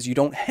because you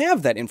don't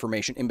have that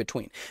information in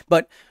between.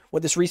 But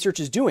what this research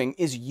is doing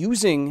is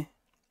using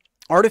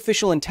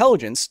artificial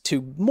intelligence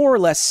to more or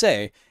less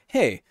say,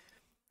 hey,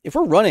 if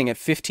we're running at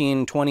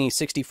 15, 20,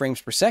 60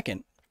 frames per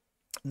second,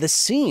 the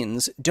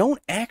scenes don't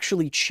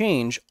actually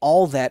change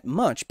all that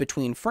much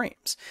between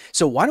frames.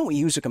 So why don't we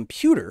use a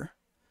computer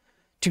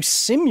to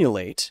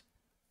simulate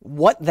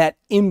what that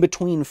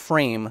in-between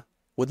frame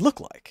would look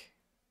like?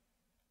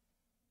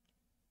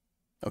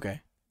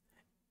 Okay.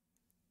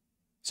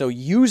 So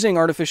using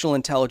artificial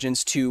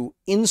intelligence to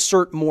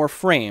insert more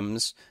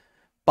frames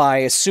by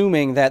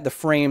assuming that the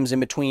frames in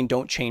between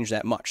don't change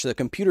that much. So the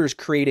computer is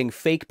creating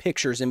fake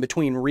pictures in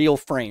between real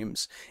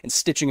frames and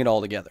stitching it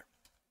all together.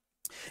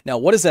 Now,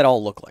 what does that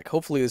all look like?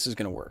 Hopefully this is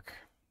going to work.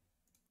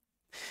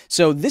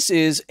 So this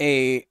is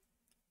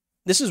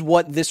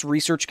what this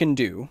research can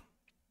do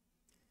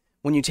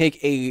when you take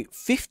a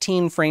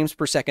 15 frames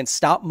per second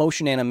stop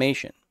motion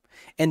animation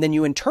and then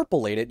you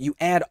interpolate it, you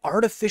add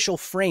artificial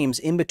frames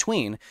in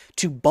between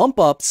to bump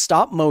up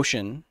stop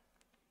motion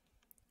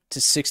to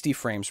 60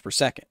 frames per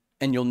second.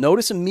 And you'll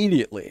notice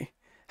immediately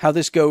how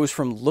this goes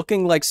from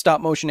looking like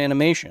stop motion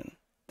animation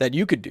that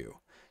you could do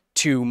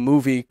to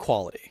movie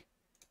quality.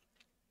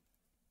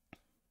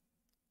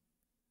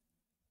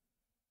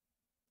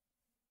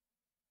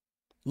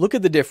 Look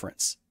at the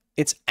difference.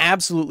 It's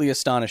absolutely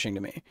astonishing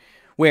to me.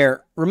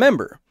 Where,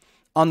 remember,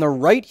 on the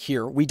right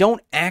here, we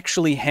don't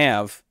actually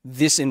have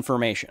this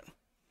information.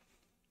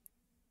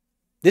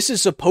 This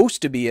is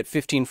supposed to be at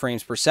 15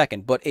 frames per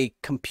second, but a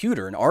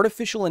computer, an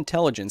artificial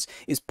intelligence,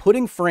 is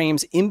putting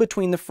frames in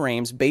between the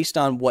frames based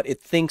on what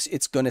it thinks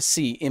it's going to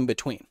see in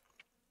between.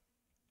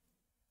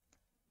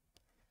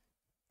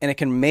 And it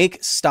can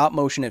make stop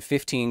motion at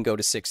 15 go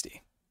to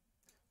 60,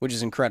 which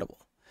is incredible.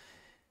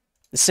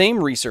 The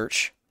same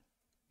research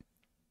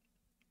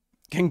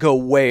can go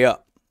way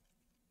up.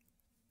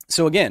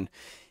 So again,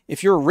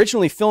 if you're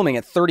originally filming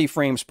at 30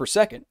 frames per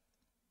second,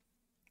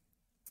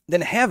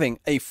 then having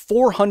a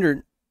 400,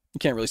 you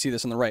can't really see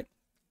this on the right,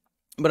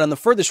 but on the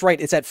furthest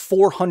right, it's at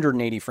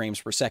 480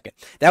 frames per second.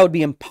 That would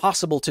be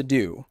impossible to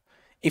do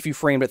if you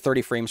framed at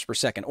 30 frames per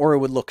second, or it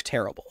would look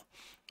terrible.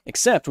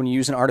 Except when you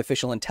use an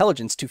artificial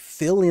intelligence to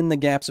fill in the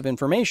gaps of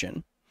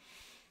information,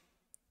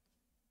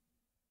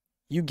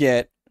 you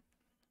get,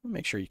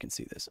 make sure you can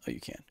see this. Oh,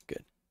 you can.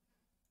 Good.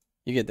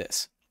 You get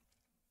this.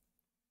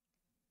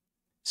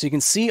 So you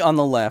can see on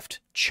the left,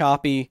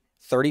 choppy,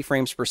 30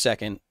 frames per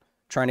second,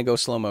 trying to go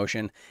slow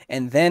motion.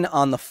 And then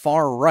on the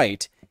far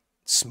right,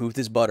 smooth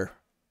as butter.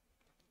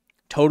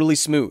 Totally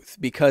smooth,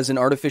 because an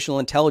artificial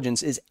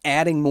intelligence is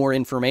adding more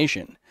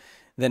information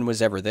than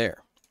was ever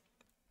there.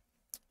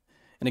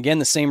 And again,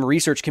 the same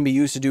research can be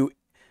used to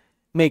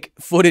make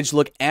footage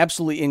look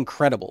absolutely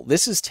incredible.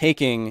 This is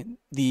taking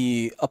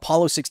the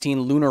Apollo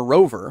 16 lunar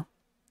rover,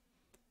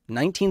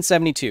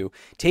 1972,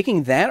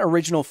 taking that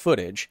original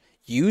footage,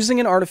 using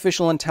an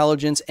artificial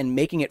intelligence and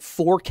making it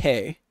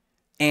 4K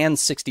and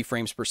 60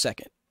 frames per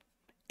second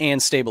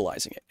and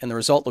stabilizing it. And the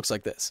result looks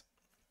like this.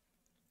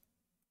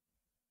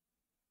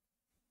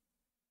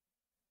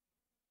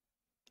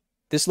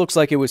 This looks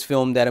like it was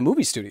filmed at a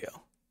movie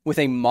studio with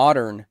a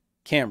modern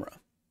camera.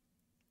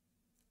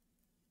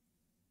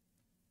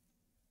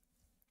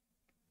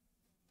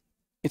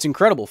 It's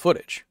incredible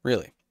footage,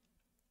 really.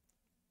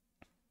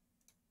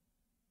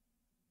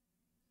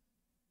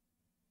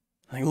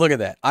 Like, look at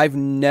that. I've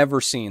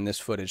never seen this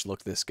footage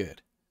look this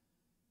good.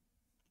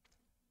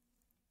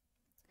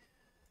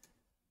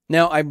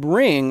 Now, I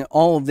bring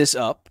all of this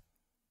up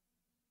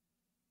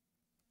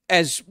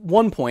as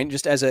one point,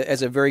 just as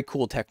a very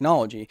cool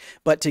technology,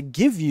 but to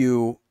give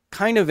you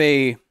kind of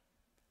a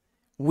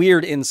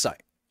weird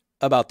insight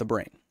about the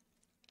brain.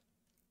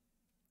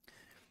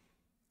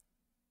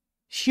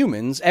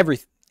 Humans,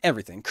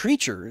 everything,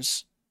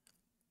 creatures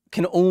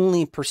can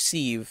only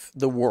perceive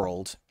the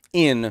world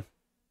in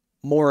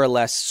more or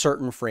less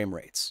certain frame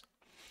rates.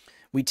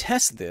 We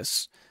test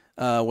this,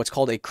 what's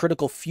called a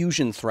critical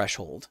fusion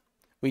threshold.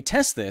 We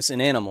test this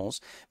in animals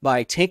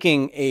by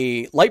taking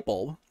a light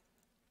bulb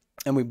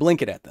and we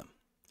blink it at them.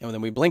 And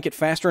then we blink it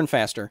faster and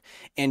faster.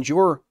 And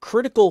your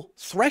critical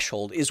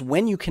threshold is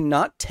when you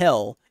cannot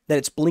tell that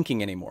it's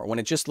blinking anymore, when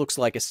it just looks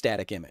like a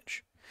static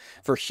image.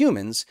 For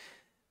humans,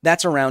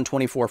 that's around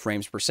 24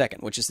 frames per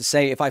second, which is to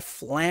say, if I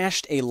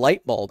flashed a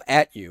light bulb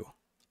at you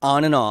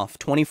on and off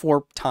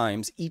 24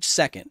 times each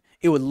second,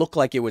 it would look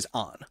like it was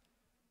on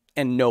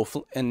and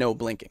no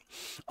blinking.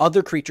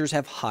 Other creatures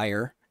have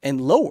higher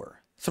and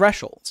lower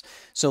thresholds.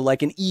 So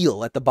like an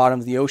eel at the bottom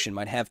of the ocean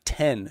might have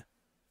 10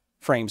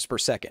 frames per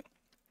second.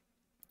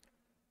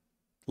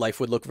 Life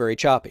would look very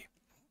choppy.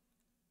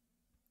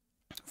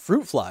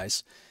 Fruit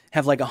flies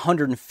have like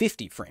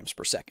 150 frames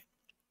per second.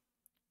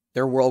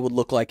 Their world would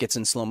look like it's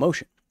in slow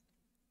motion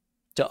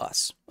to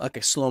us, like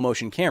a slow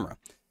motion camera.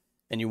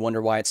 And you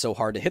wonder why it's so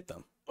hard to hit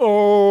them.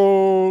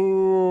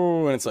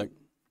 Oh, and it's like,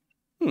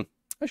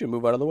 I should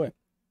move out of the way.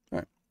 All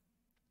right.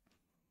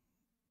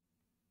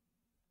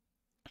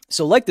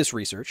 So like this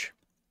research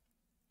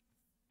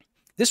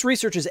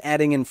is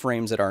adding in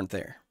frames that aren't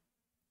there.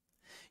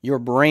 Your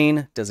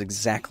brain does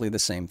exactly the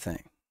same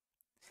thing.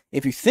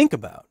 If you think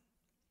about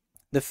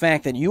the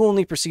fact that you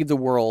only perceive the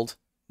world,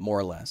 more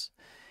or less,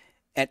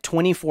 at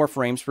 24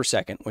 frames per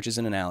second, which is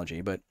an analogy,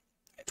 but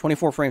at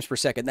 24 frames per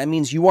second, that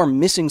means you are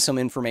missing some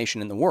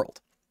information in the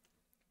world.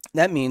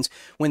 That means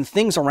when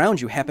things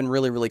around you happen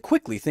really, really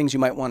quickly, things you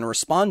might want to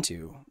respond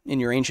to in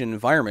your ancient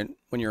environment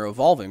when you're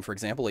evolving, for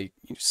example, you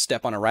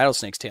step on a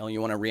rattlesnake's tail and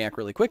you want to react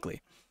really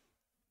quickly.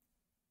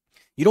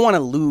 You don't want to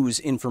lose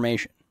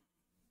information.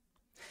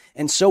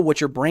 And so what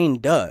your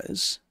brain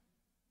does,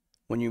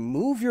 when you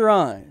move your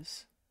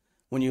eyes,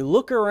 when you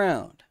look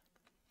around,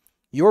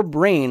 your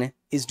brain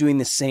is doing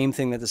the same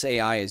thing that this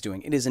AI is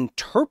doing. It is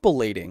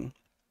interpolating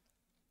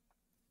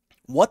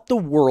what the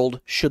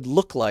world should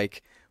look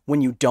like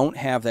when you don't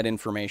have that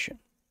information.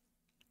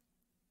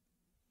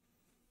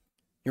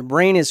 Your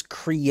brain is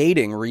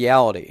creating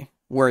reality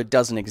where it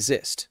doesn't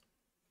exist.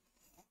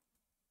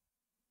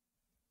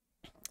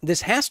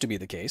 This has to be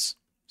the case.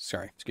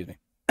 Sorry, excuse me.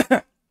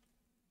 There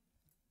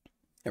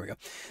we go.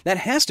 That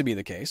has to be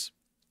the case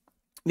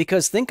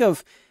because think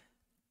of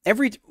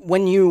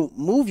when you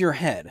move your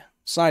head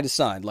side to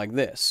side like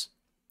this,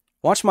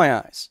 watch my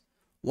eyes.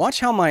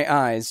 Watch how my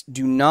eyes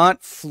do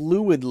not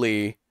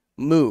fluidly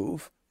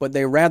move, but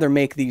they rather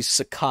make these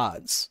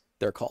saccades,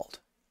 they're called.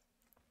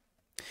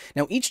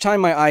 Now, each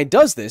time my eye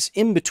does this,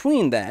 in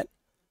between that,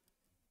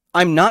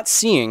 I'm not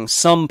seeing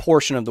some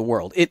portion of the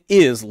world. It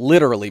is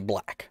literally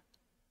black.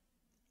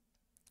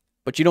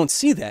 But you don't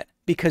see that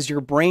because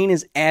your brain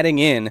is adding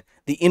in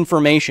the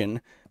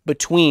information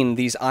between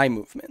these eye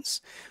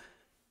movements.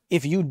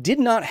 If you did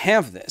not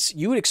have this,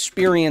 you would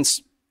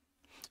experience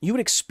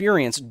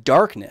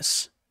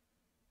darkness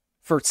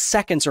for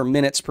seconds or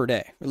minutes per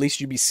day. At least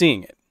you'd be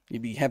seeing it.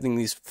 You'd be having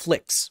these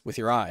flicks with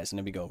your eyes, and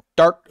it'd be go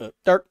dark,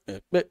 dark,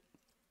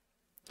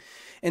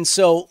 And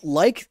so,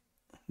 like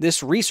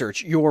this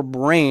research, your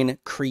brain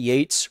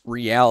creates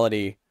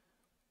reality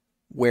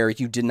where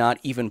you did not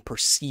even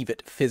perceive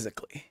it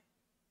physically.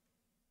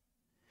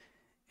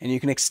 And you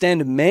can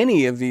extend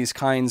many of these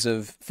kinds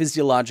of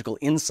physiological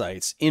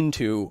insights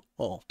into,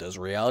 well, does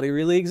reality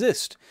really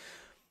exist?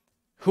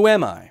 Who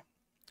am I?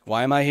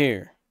 Why am I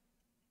here?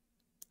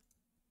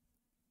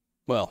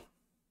 Well,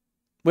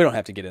 we don't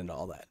have to get into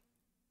all that.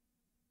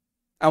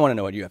 I want to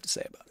know what you have to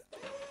say about it.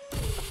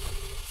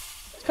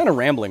 It's kind of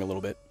rambling a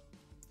little bit.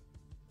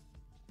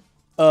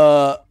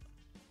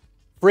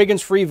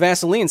 Fragrance-free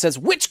Vaseline says,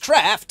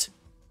 witchcraft!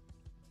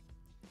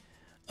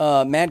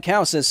 Mad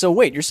Cow says, so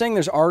wait, you're saying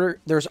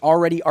there's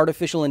already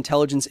artificial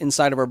intelligence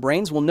inside of our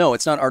brains? Well, no,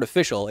 it's not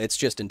artificial. It's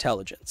just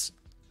intelligence.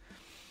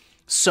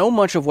 So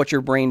much of what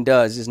your brain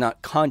does is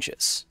not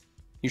conscious.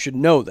 You should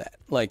know that.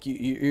 Like,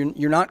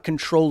 you're not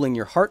controlling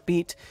your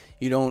heartbeat.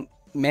 You don't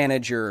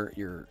manage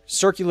your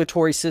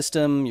circulatory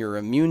system, your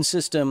immune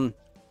system.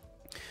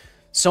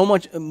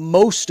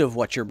 Most of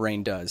what your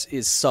brain does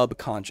is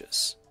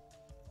subconscious.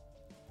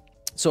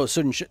 So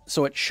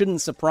it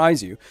shouldn't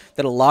surprise you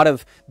that a lot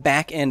of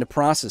back-end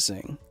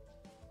processing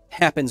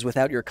happens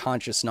without your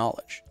conscious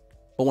knowledge.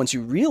 But once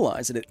you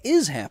realize that it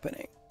is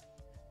happening,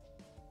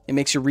 it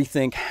makes you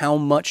rethink how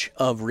much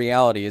of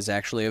reality is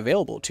actually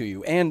available to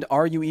you. And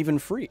are you even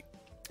free?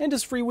 And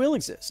does free will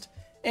exist?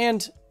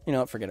 And,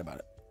 forget about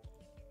it.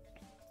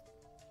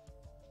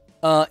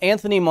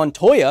 Anthony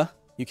Montoya,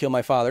 You Kill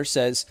My Father,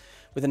 says,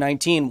 with a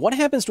 19, what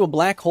happens to a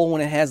black hole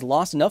when it has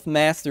lost enough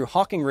mass through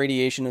Hawking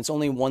radiation and it's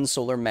only one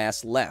solar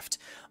mass left?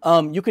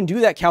 You can do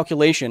that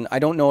calculation. I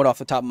don't know it off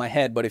the top of my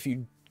head, but if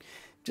you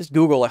just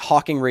Google a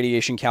Hawking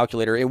radiation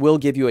calculator, it will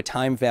give you a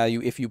time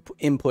value if you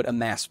input a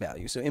mass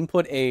value. So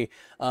input a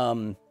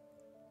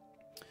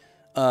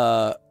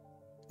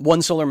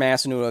one solar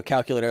mass into a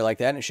calculator like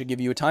that, and it should give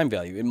you a time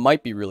value. It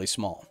might be really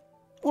small,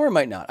 or it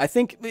might not. I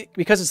think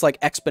because it's like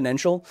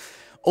exponential,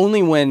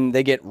 only when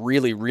they get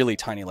really, really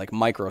tiny, like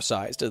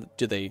micro-sized,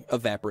 do they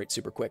evaporate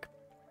super quick.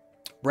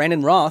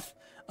 Brandon Roth,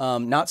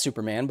 not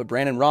Superman, but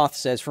Brandon Roth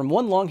says, from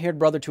one long-haired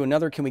brother to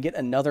another, can we get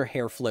another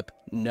hair flip?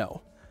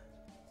 No.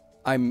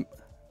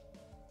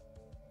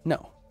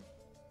 No.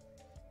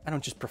 I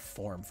don't just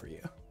perform for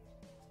you.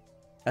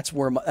 That's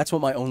what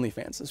my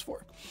OnlyFans is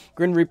for.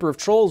 Grin Reaper of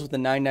Trolls with the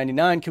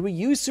 $9.99. Can we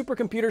use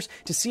supercomputers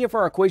to see if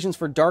our equations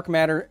for dark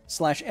matter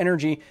 /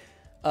 energy...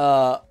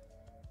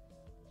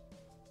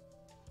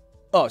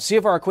 see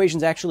if our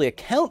equations actually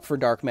account for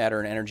dark matter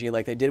and energy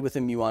like they did with the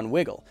muon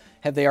wiggle.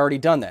 Have they already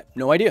done that?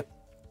 No idea.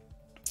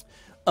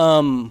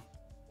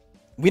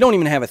 We don't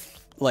even have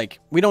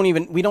we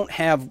don't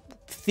have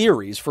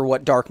theories for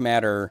what dark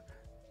matter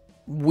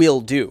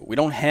will do. We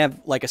don't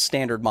have like a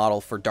standard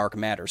model for dark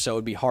matter, so it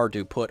would be hard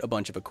to put a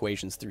bunch of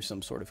equations through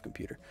some sort of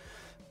computer.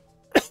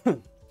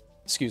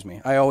 Excuse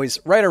me. I always,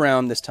 right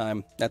around this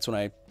time, that's when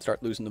I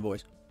start losing the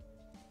voice.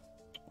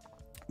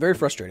 Very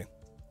frustrating.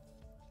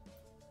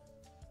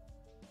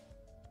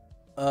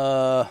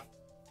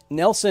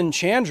 Nelson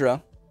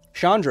Chandra,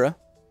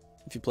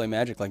 if you play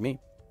Magic like me,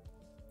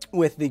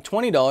 with the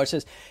 $20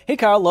 says, hey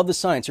Kyle, love the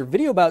science. Your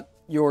video about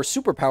your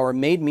superpower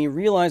made me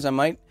realize I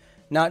might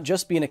not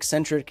just be an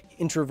eccentric,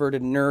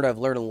 introverted nerd. I've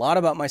learned a lot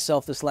about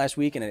myself this last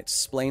week, and it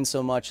explains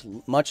so much.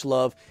 Much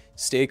love.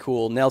 Stay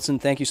cool. Nelson,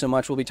 thank you so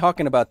much. We'll be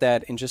talking about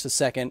that in just a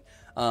second.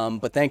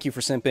 But thank you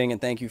for simping,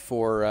 and thank you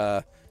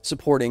for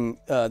supporting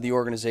the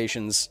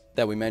organizations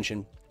that we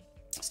mentioned.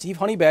 Steve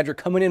Honeybadger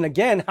coming in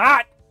again,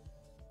 hot,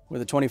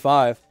 with a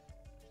 25.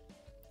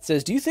 It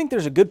says, do you think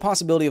there's a good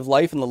possibility of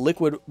life in the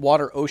liquid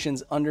water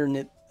oceans under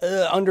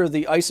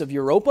the ice of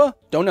Europa?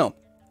 Don't know.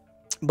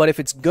 But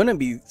if it's going to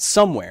be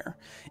somewhere,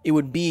 it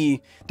would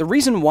be... The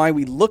reason why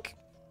we look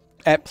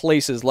at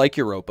places like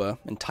Europa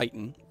and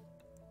Titan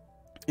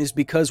is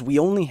because we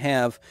only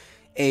have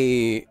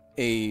a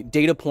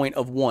data point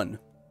of one.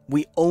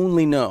 We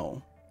only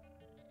know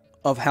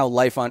of how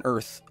life on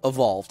Earth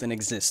evolved and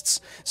exists.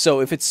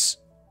 So if it's...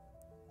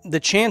 The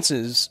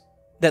chances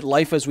that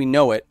life as we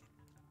know it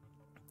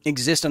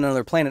exists on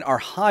another planet are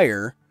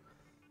higher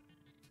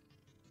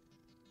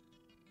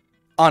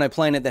on a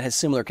planet that has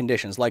similar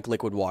conditions, like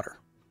liquid water.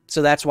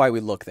 So that's why we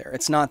look there.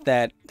 It's not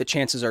that the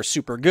chances are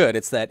super good.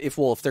 It's that if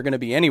they're going to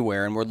be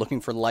anywhere and we're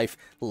looking for life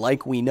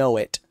like we know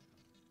it,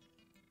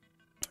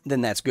 then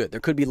that's good. There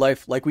could be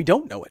life like we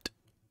don't know it,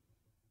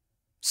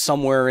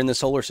 somewhere in the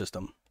solar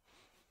system.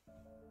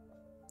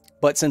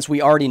 But since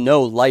we already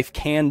know life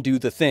can do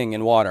the thing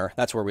in water,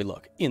 that's where we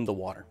look, in the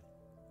water.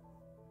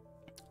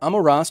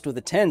 Amorast with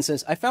a 10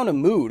 says, I found a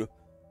mood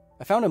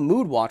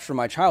watch from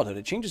my childhood.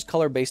 It changes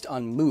color based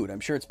on mood. I'm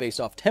sure it's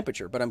based off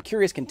temperature, but I'm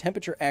curious, can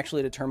temperature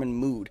actually determine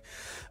mood?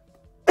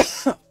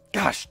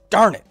 Gosh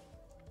darn it.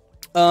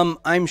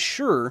 I'm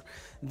sure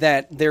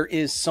that there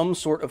is some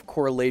sort of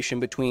correlation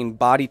between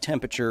body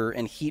temperature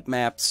and heat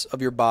maps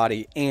of your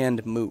body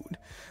and mood.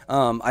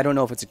 I don't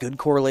know if it's a good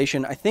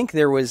correlation. I think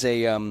there was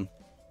a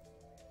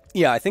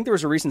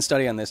recent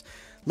study on this.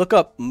 Look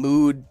up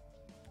mood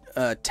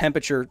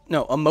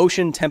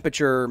emotion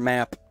temperature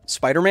map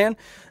Spider-Man,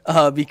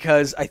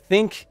 because I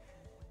think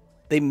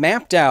they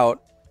mapped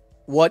out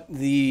what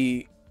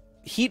the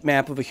heat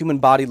map of a human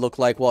body looked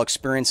like while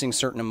experiencing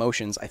certain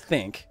emotions, I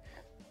think.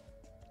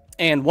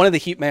 And one of the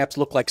heat maps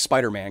looked like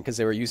Spider-Man because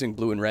they were using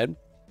blue and red.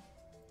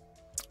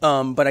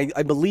 But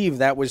I believe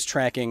that was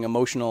tracking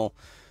emotional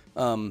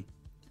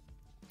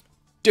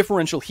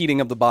differential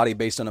heating of the body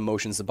based on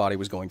emotions the body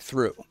was going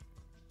through.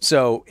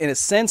 So, in a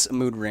sense, a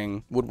mood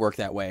ring would work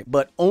that way,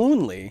 but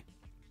only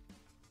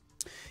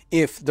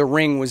if the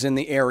ring was in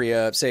the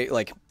area, say,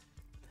 like,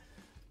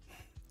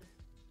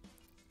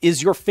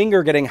 is your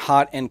finger getting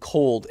hot and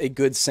cold a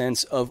good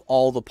sense of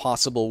all the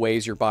possible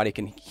ways your body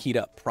can heat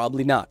up?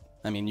 Probably not.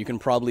 I mean, you can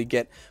probably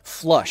get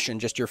flush and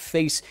just your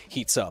face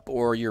heats up,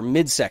 or your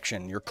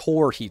midsection, your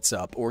core heats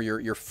up, or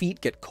your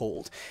feet get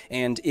cold.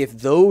 And if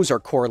those are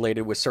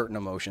correlated with certain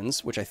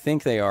emotions, which I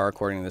think they are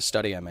according to the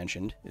study I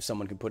mentioned, if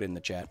someone could put it in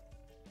the chat,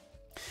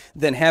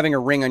 then having a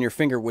ring on your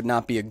finger would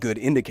not be a good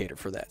indicator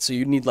for that. So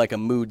you'd need like a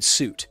mood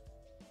suit.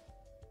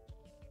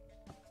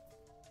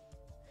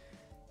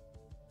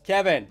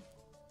 Kevin,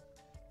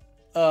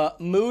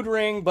 mood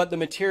ring, but the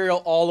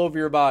material all over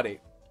your body.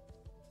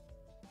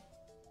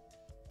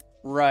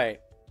 Right.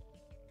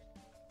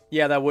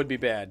 Yeah, that would be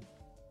bad.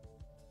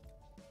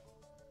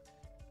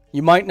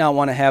 You might not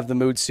want to have the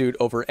mood suit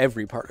over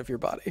every part of your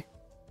body,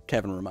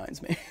 Kevin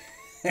reminds me.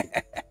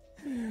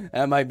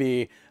 That might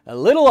be a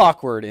little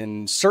awkward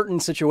in certain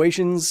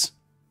situations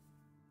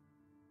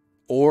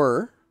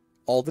or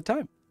all the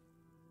time.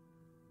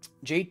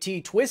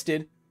 JT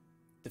Twisted,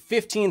 the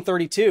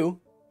 1532,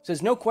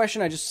 says, no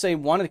question, I just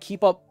wanted to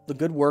keep up the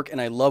good work,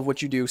 and I love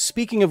what you do.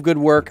 Speaking of good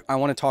work, I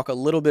want to talk a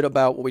little bit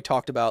about what we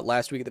talked about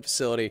last week at the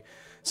facility.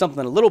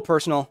 Something a little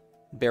personal.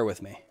 Bear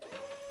with me.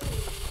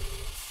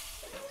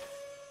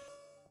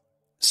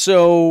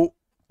 So,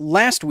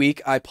 last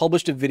week, I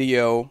published a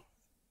video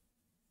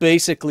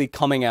basically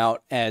coming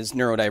out as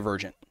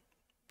neurodivergent.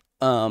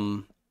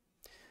 In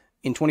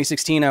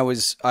 2016, I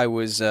was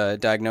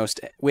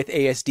diagnosed with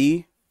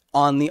ASD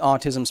on the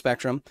autism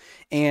spectrum.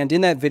 And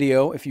in that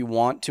video, if you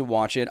want to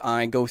watch it,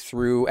 I go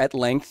through at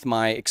length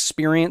my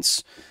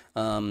experience,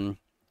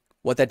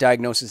 what that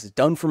diagnosis has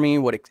done for me,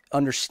 what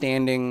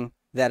understanding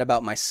that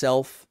about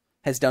myself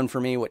has done for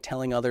me, what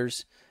telling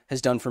others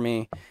has done for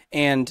me.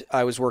 And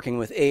I was working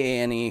with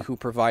AANE, who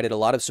provided a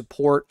lot of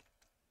support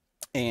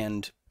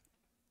and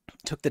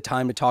took the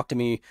time to talk to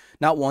me,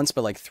 not once,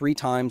 but like 3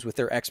 times with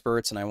their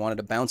experts. And I wanted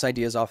to bounce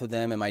ideas off of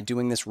them. Am I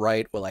doing this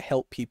right? Will I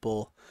help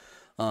people?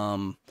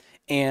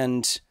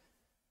 And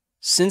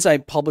since I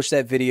published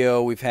that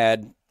video, we've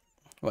had,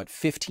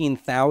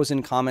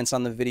 15,000 comments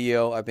on the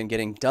video. I've been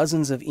getting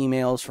dozens of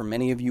emails from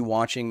many of you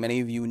watching, many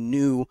of you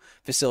new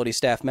facility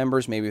staff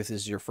members. Maybe if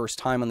this is your first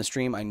time on the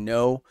stream, I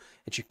know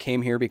that you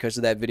came here because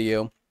of that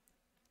video.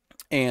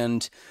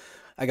 And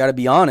I got to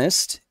be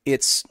honest,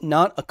 it's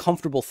not a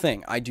comfortable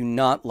thing. I do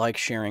not like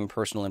sharing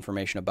personal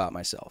information about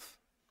myself.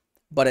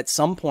 But at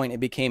some point, it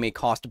became a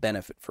cost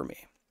benefit for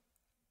me.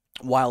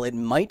 While it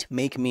might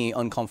make me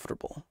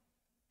uncomfortable,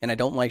 and I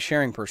don't like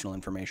sharing personal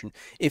information,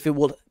 if it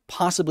will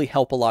possibly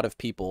help a lot of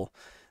people,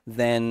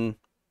 then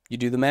you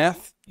do the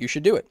math, you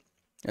should do it.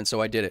 And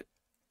so I did it.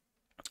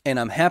 And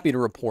I'm happy to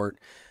report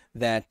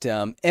that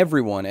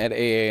everyone at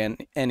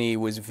AANE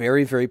was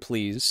very, very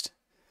pleased.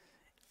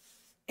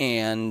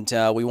 And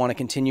we want to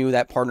continue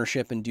that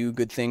partnership and do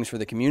good things for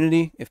the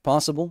community, if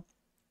possible.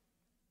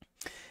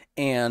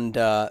 And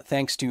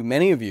thanks to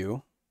many of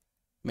you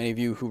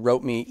who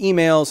wrote me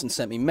emails and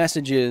sent me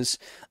messages,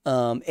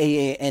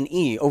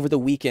 AANE over the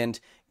weekend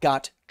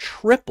got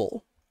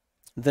triple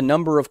the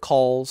number of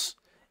calls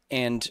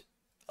and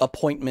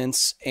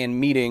appointments and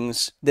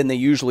meetings than they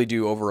usually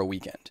do over a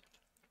weekend.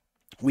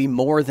 We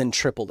more than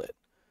tripled it,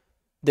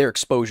 their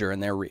exposure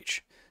and their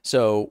reach.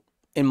 So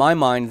in my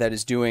mind, that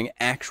is doing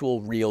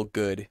actual real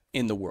good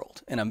in the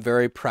world, and I'm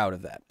very proud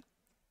of that.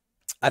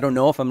 I don't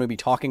know if I'm going to be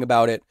talking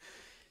about it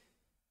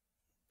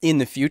in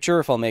the future,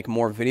 if I'll make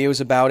more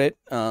videos about it.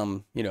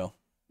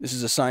 This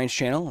is a science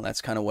channel, and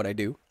that's kind of what I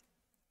do.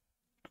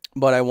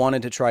 But I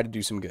wanted to try to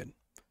do some good,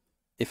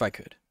 if I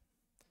could.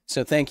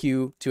 So thank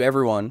you to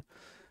everyone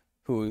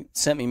who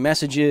sent me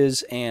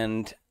messages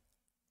and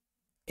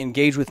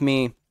engaged with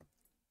me.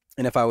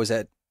 And if I was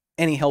at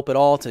any help at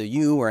all to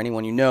you or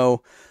anyone you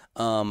know,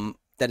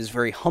 that is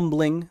very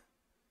humbling,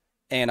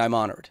 and I'm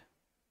honored.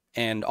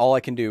 And all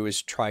I can do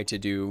is try to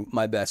do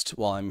my best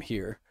while I'm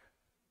here,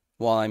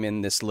 while I'm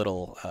in this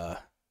little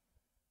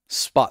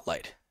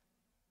spotlight.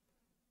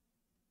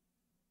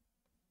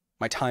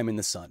 My time in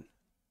the sun.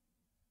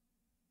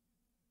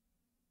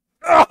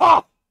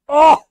 Oh,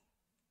 oh,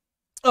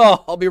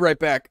 oh, I'll be right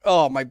back.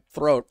 Oh, my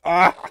throat.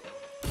 Ah.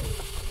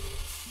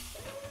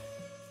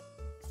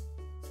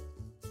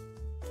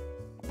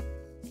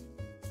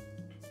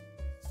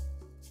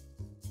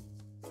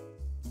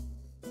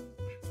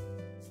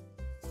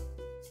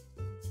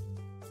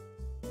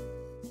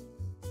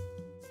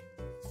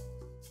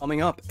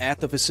 Coming up at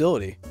the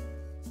facility,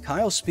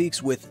 Kyle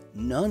speaks with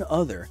none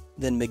other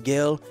than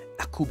Miguel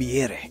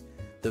Alcubierre,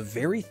 the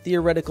very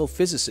theoretical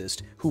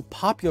physicist who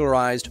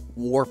popularized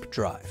warp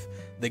drive,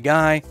 the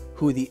guy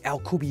who the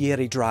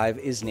Alcubierre drive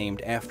is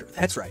named after.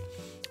 That's right.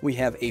 We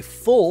have a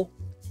full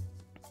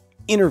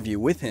interview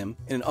with him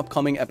in an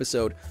upcoming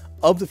episode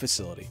of the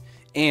facility,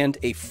 and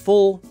the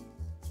full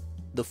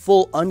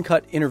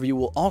uncut interview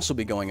will also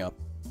be going up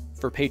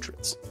for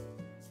patrons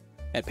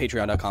at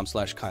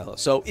patreon.com/Kylo.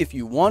 So if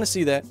you want to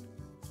see that,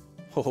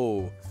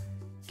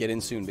 get in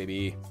soon,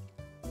 baby.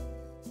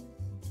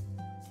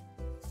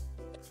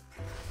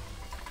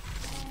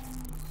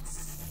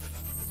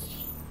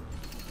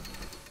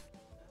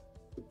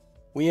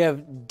 We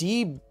have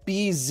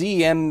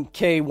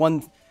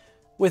DBZMK1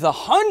 with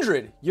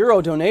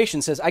 €100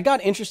 donation says, I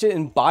got interested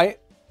in I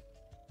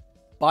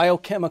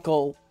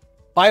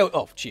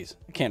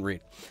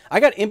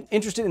got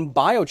interested in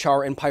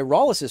biochar and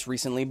pyrolysis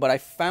recently, but I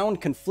found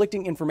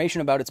conflicting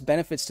information about its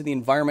benefits to the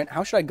environment.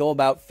 How should I go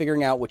about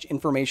figuring out which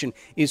information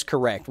is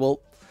correct? Well,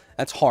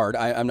 that's hard.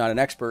 I'm not an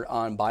expert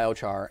on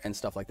biochar and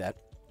stuff like that.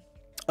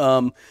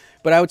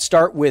 But I would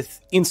start with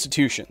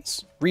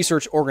institutions,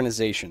 research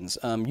organizations,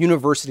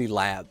 university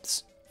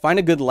labs. Find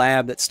a good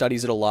lab that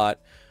studies it a lot.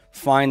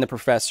 Find the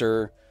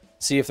professor.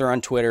 See if they're on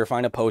Twitter,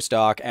 find a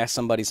postdoc, ask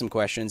somebody some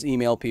questions,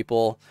 email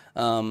people.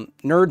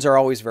 Nerds are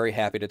always very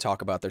happy to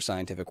talk about their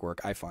scientific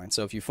work, I find.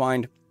 So if you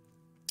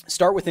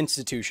start with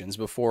institutions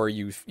before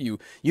you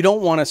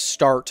don't want to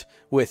start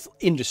with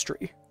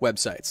industry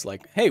websites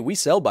like, hey, we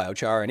sell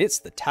biochar and it's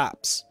the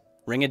tops.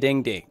 Ring a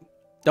ding ding.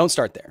 Don't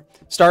start there.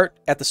 Start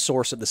at the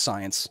source of the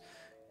science.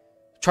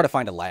 Try to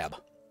find a lab.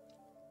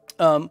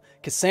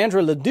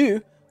 Cassandra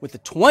Ledoux with the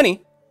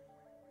 20.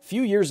 A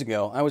few years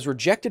ago, I was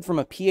rejected from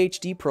a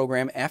PhD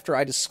program after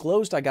I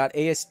disclosed I got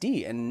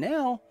ASD, and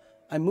now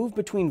I move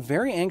between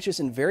very anxious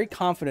and very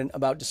confident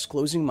about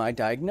disclosing my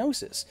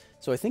diagnosis.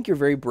 So I think you're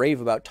very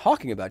brave about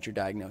talking about your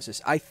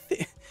diagnosis. I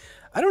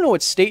don't know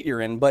what state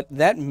you're in, but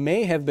that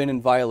may have been in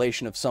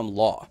violation of some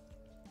law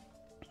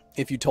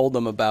if you told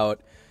them about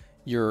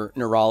your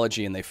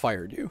neurology and they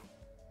fired you.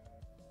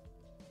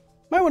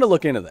 Might want to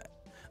look into that.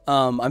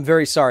 I'm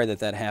very sorry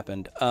that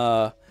happened.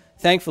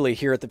 Thankfully,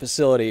 here at the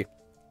facility,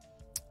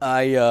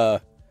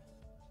 I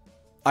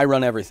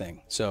run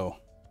everything, so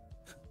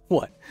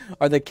what?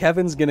 Are the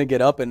Kevins gonna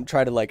get up and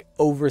try to, like,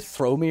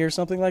 overthrow me or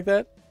something like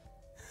that?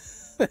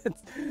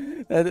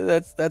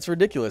 That's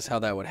ridiculous how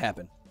that would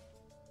happen.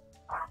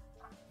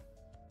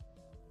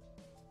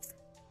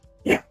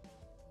 Yeah.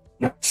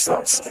 No, just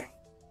thought of something.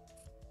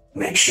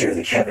 Make sure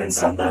the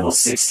Kevins on level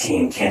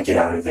 16 can't get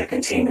out of their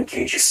containment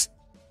cages.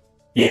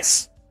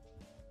 Yes.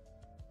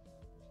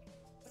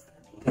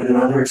 Put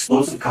another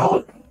explosive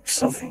collar or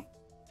something.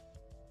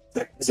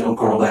 Don't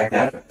grow back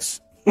that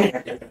fast.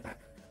 Okay,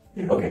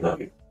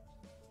 love you.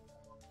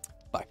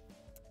 Bye.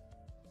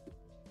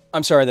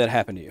 I'm sorry that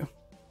happened to you.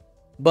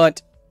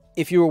 But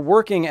if you were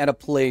working at a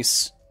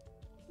place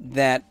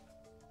that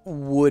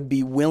would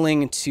be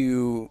willing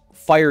to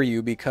fire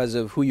you because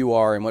of who you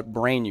are and what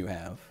brain you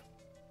have,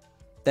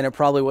 then it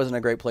probably wasn't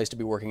a great place to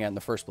be working at in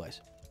the first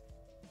place.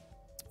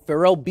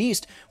 Pharrell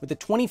Beast with the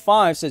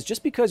 25 says,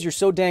 just because you're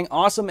so dang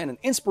awesome and an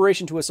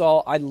inspiration to us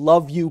all, I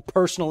love you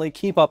personally.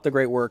 Keep up the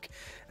great work.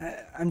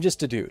 I'm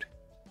just a dude.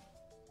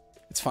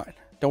 It's fine.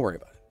 Don't worry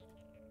about it.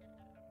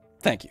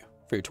 Thank you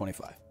for your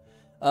 25.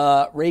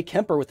 Ray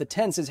Kemper with the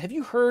 10 says, have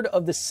you heard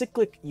of the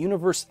cyclic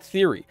universe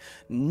theory?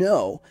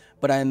 No,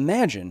 but I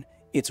imagine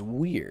it's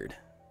weird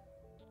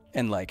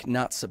and, like,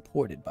 not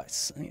supported by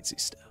sciencey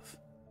stuff.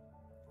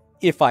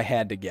 If I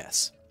had to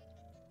guess.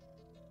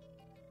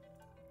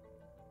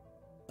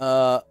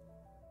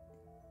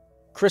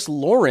 Chris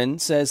Lauren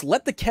says,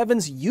 let the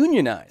Kevins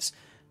unionize.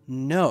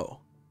 No.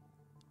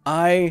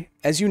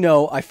 As you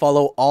know, I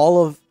follow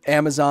all of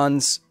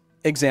Amazon's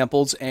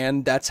examples,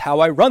 and that's how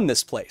I run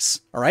this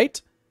place. All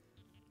right?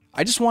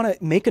 I just want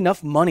to make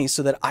enough money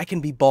so that I can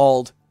be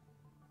bald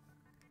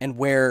and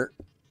wear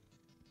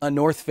a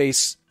North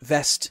Face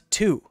vest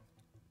too.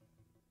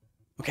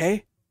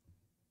 Okay?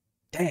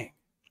 Dang.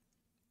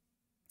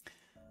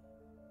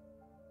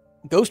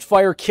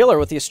 Ghostfire Killer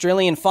with the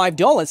Australian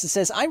 $5. It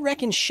says, I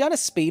reckon shutter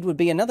speed would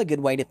be another good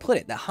way to put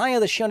it. The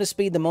higher the shutter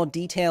speed, the more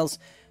details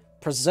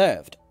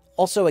preserved.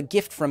 Also a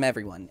gift from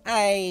everyone.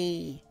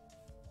 They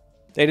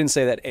didn't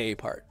say that A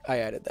part. I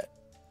added that.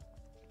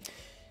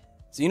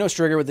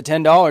 Xenostrigger with the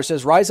 $10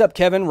 says, rise up,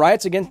 Kevin.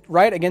 Riot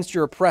against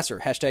your oppressor.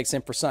 Hashtag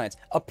Simp for Science.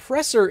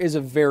 Oppressor is a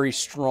very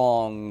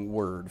strong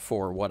word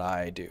for what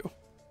I do.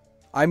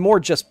 I more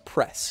just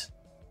press.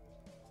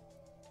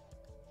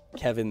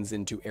 Kevin's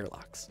into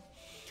airlocks.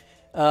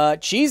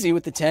 Cheesy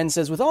with the 10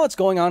 says, with all that's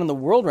going on in the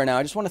world right now,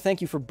 I just want to thank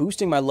you for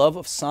boosting my love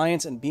of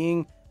science and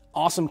being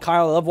awesome,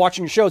 Kyle. I love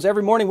watching your shows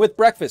every morning with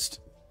breakfast.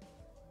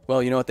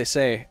 Well, you know what they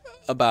say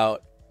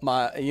about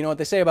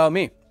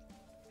me.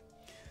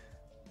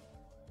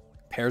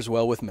 Pairs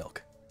well with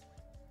milk.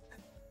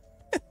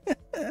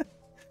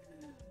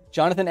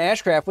 Jonathan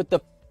Ashcraft with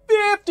the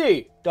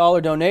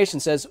 $50 donation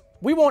says,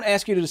 we won't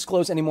ask you to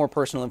disclose any more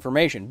personal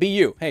information. Be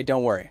you. Hey,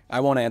 don't worry.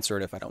 I won't answer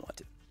it if I don't want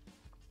to.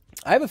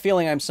 I have a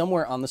feeling I'm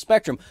somewhere on the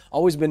spectrum.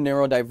 Always been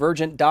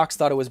neurodivergent. Docs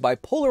thought it was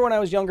bipolar when I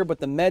was younger, but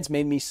the meds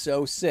made me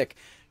so sick.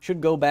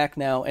 Should go back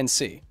now and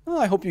see. Well,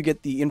 I hope you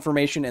get the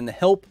information and the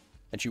help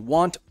that you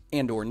want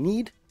and or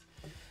need.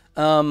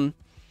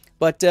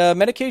 But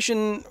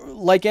medication,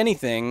 like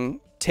anything,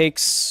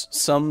 takes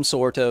some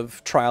sort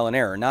of trial and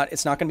error.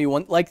 It's not going to be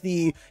one like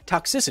the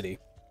toxicity.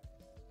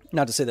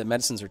 Not to say that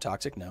medicines are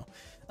toxic, no.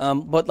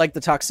 But like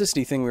the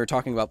toxicity thing we were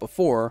talking about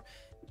before,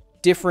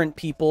 different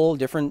people,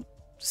 different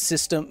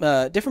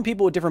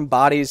people with different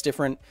bodies,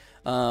 different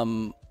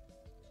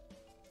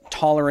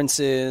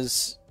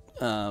tolerances,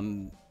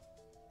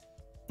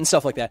 and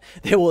stuff like that.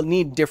 They will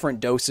need different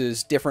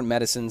doses, different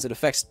medicines. It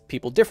affects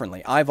people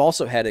differently. I've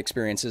also had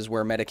experiences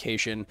where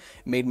medication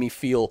made me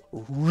feel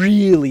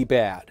really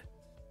bad,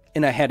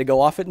 and I had to go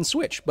off it and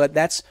switch. But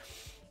that's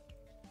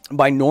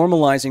by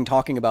normalizing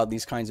talking about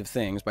these kinds of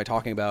things, by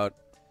talking about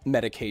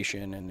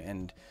medication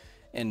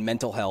and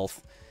mental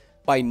health,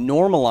 by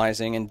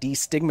normalizing and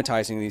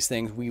destigmatizing these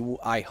things,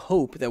 I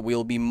hope that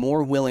we'll be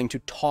more willing to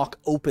talk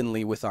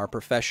openly with our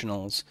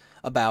professionals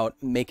about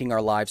making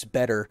our lives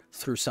better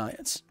through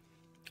science.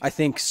 I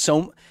think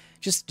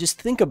just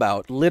think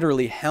about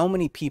literally how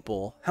many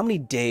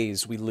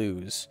days we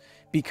lose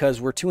because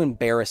we're too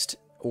embarrassed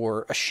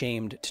or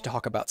ashamed to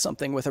talk about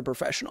something with a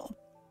professional.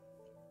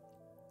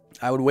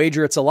 I would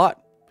wager it's a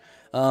lot.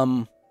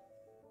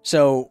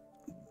 So,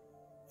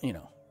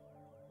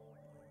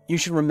 you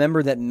should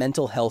remember that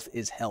mental health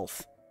is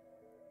health.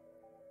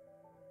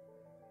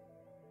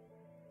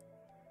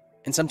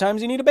 And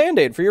sometimes you need a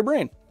Band-Aid for your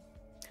brain.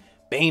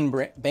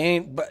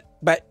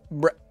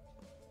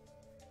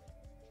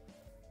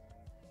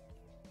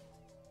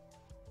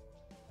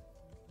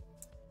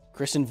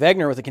 Kristen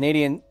Wegner with a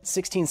Canadian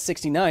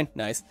 1669,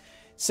 nice,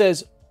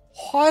 says,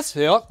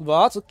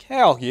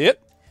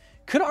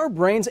 could our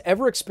brains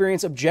ever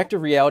experience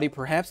objective reality,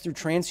 perhaps through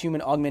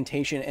transhuman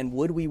augmentation, and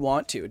would we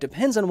want to? It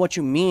depends on what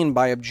you mean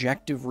by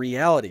objective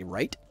reality,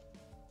 right?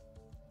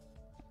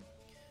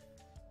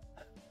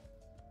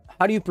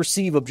 How do you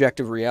perceive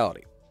objective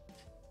reality?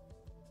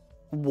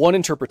 One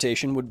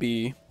interpretation would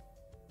be,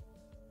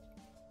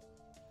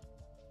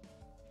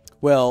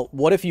 well,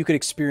 what if you could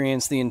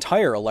experience the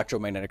entire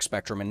electromagnetic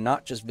spectrum and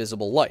not just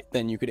visible light?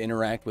 Then you could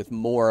interact with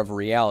more of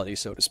reality,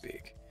 so to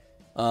speak.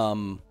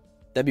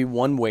 That'd be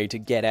one way to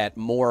get at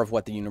more of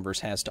what the universe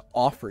has to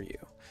offer you.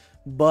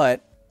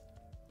 But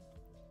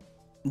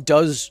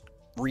does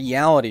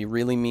reality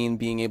really mean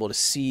being able to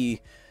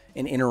see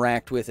and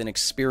interact with and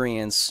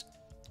experience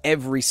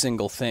every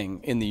single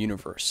thing in the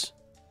universe?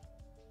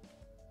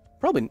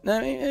 Probably.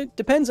 It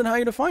depends on how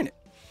you define it,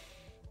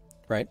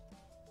 right?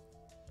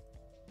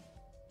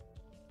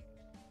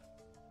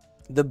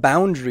 The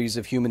boundaries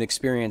of human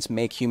experience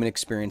make human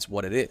experience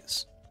what it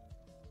is.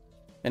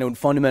 And it would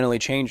fundamentally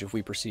change if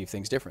we perceive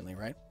things differently,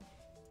 right?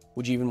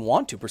 Would you even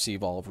want to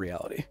perceive all of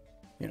reality?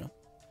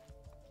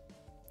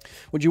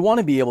 Would you want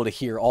to be able to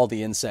hear all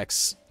the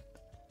insects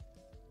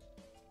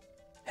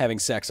having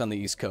sex on the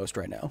East Coast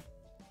right now?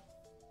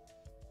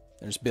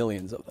 There's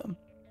billions of them.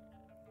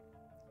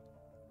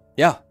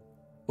 Yeah.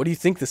 What do you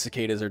think the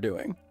cicadas are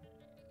doing?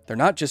 They're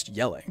not just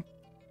yelling.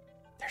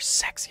 They're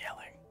sex yelling.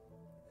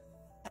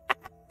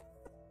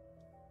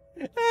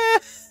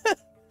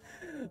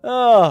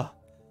 Oh.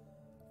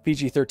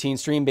 PG-13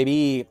 stream,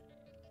 baby.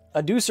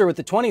 A Deucer with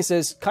the 20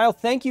 says, Kyle,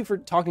 thank you for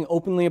talking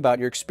openly about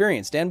your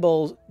experience. Dan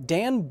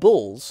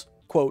Bull's,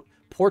 quote,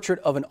 portrait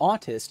of an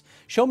autist,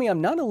 show me I'm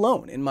not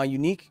alone in my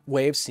unique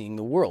way of seeing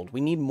the world.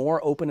 We need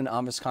more open and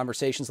honest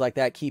conversations like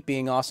that. Keep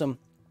being awesome.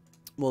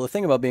 Well, the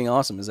thing about being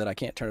awesome is that I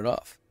can't turn it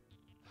off.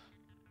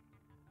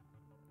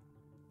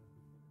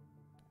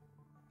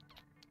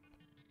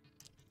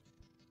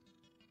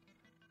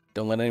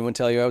 Don't let anyone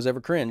tell you I was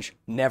ever cringe.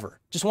 Never.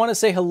 Just want to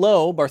say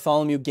hello,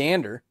 Bartholomew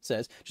Gander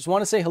says. Just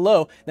want to say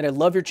hello, that I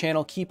love your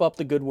channel. Keep up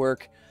the good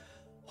work.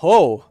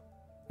 Oh,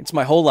 it's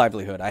my whole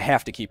livelihood. I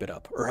have to keep it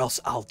up, or else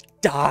I'll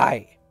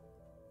die.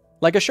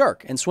 Like a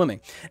shark and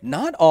swimming.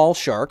 Not all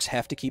sharks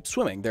have to keep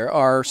swimming. There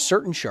are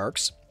certain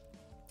sharks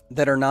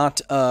that are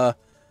not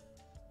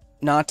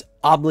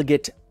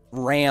obligate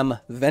ram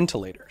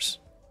ventilators.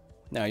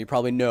 Now, you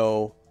probably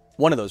know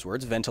one of those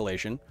words,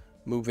 ventilation,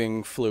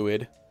 moving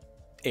fluid,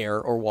 air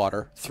or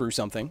water through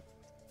something.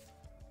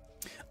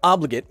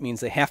 Obligate means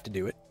they have to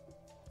do it,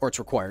 or it's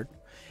required.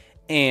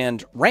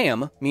 And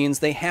ram means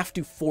they have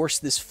to force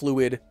this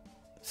fluid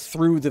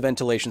through the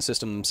ventilation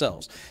system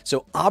themselves.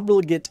 So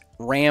obligate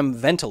ram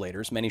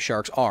ventilators, most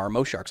sharks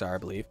are, I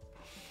believe,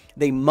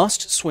 they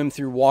must swim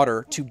through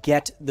water to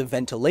get the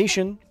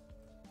ventilation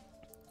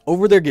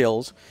over their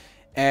gills,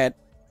 at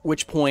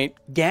which point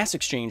gas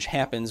exchange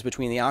happens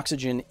between the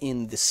oxygen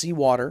in the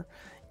seawater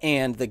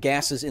and the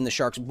gases in the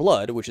shark's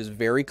blood, which is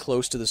very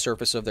close to the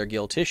surface of their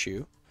gill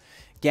tissue.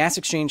 Gas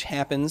exchange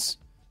happens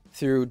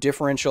through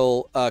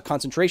differential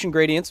concentration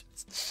gradients,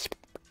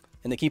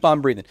 and they keep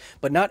on breathing.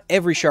 But not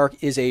every shark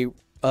is a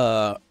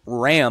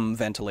ram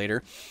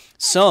ventilator.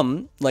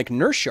 Some, like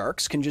nurse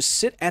sharks, can just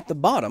sit at the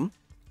bottom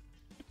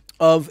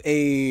of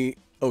a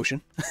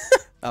ocean,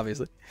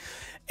 obviously,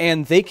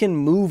 and they can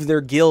move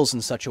their gills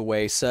in such a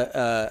way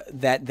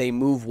that they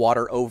move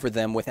water over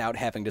them without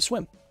having to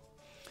swim.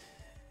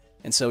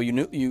 And so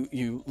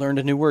you learned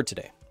a new word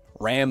today: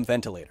 ram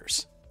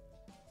ventilators.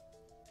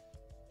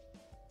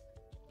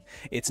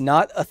 It's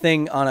not a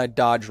thing on a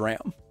Dodge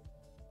Ram.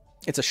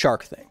 It's a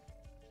shark thing.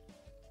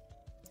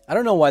 I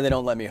don't know why they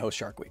don't let me host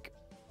Shark Week.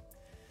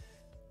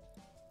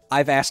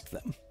 I've asked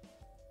them.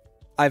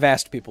 I've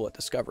asked people at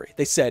Discovery.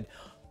 They said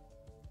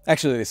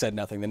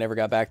nothing. They never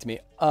got back to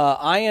me.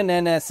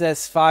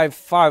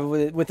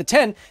 INNSS55 with the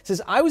 10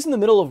 says, I was in the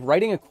middle of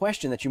writing a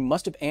question that you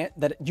must have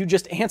that you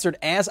just answered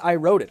as I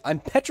wrote it. I'm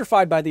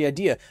petrified by the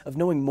idea of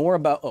knowing more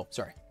about... Oh,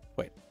 sorry.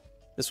 Wait.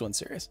 This one's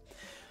serious.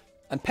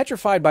 I'm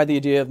petrified by the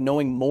idea of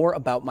knowing more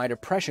about my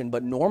depression,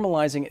 but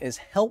normalizing it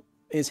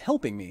is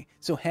helping me.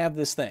 So have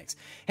this, thanks.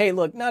 Hey,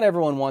 look, not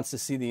everyone wants to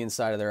see the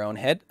inside of their own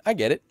head. I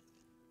get it.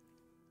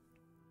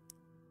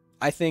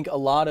 I think a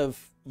lot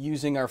of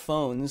using our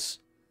phones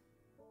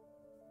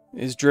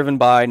is driven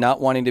by not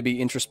wanting to be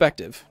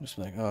introspective. Just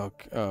like, oh,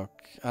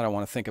 I don't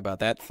want to think about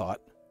that thought.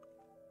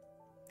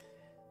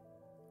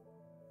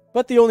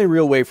 But the only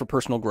real way for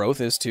personal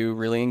growth is to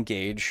really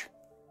engage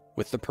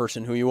with the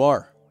person who you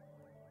are.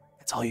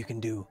 That's all you can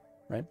do,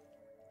 right?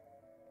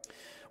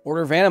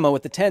 Order of Anima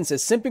with the 10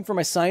 says, simping for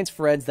my science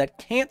freds that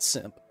can't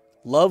simp.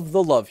 Love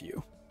the love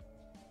you.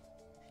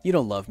 You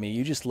don't love me.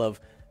 You just love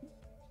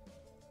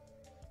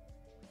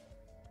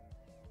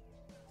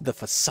the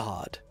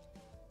facade.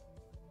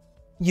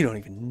 You don't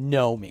even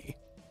know me.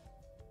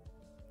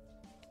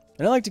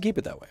 And I like to keep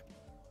it that way.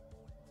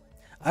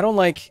 I don't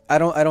like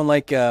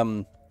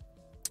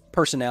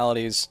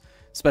personalities,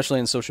 especially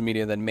in social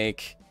media, that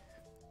make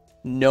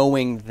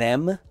knowing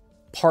them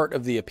part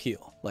of the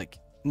appeal. Like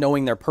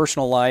knowing their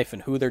personal life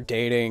and who they're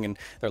dating and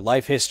their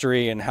life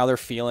history and how they're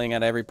feeling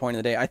at every point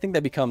of the day. I think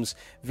that becomes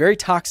very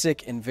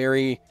toxic and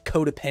very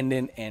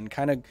codependent and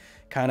kind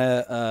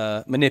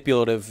of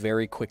manipulative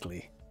very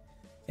quickly.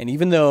 And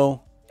even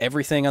though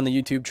everything on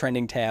the YouTube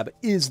trending tab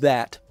is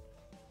that,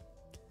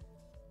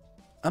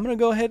 I'm going to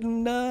go ahead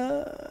and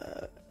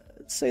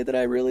say that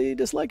I really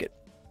dislike it.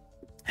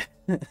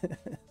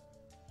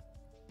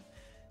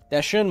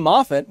 Dashun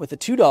Moffat with the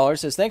 $2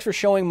 says, thanks for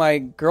showing my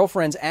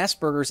girlfriend's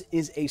Asperger's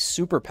is a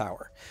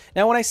superpower.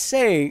 Now, when I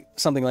say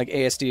something like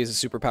ASD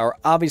is a superpower,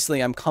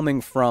 obviously I'm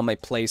coming from a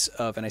place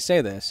of, and I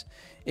say this,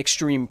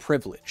 extreme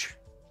privilege.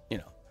 You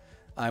know,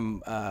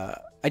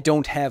 I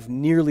don't have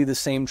nearly the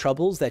same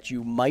troubles that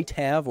you might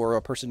have or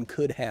a person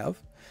could have,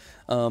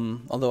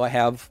 although I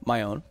have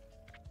my own.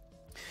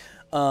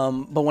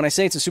 But when I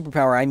say it's a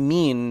superpower, I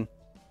mean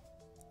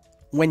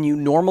when you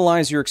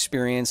normalize your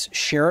experience,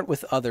 share it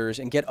with others,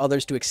 and get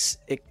others to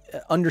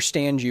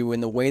understand you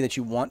in the way that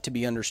you want to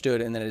be understood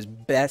and that is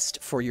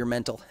best for your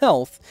mental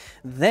health,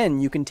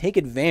 then you can take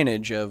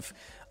advantage of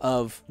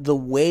the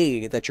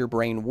way that your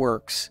brain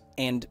works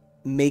and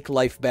make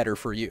life better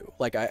for you.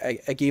 Like I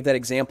gave that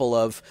example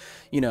of,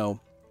 you know,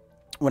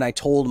 when I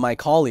told my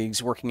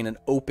colleagues working in an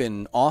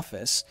open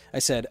office, I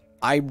said,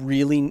 I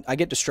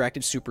get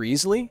distracted super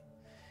easily,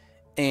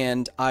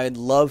 and I'd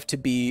love to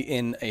be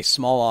in a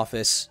small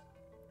office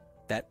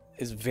that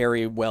is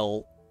very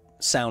well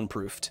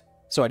soundproofed,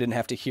 so I didn't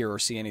have to hear or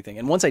see anything.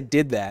 And once I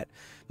did that,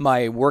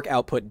 my work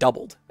output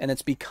doubled. And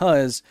it's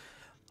because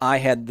I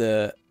had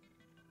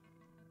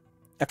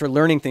after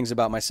learning things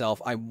about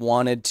myself, I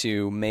wanted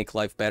to make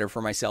life better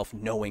for myself,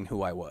 knowing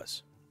who I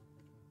was.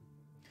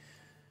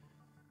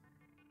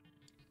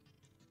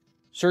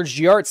 Serge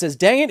Giart says,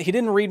 dang it, he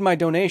didn't read my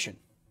donation.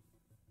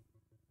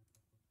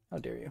 How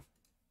dare you?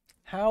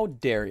 How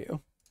dare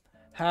you?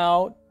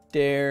 How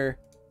dare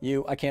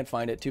you? I can't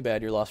find it. Too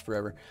bad. You're lost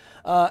forever.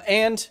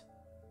 And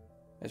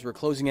as we're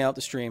closing out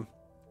the stream,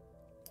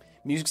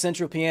 Music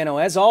Central Piano,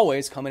 as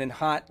always, coming in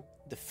hot.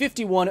 The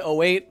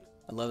 5108.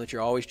 I love that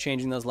you're always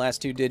changing those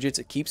last two digits.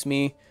 It keeps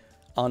me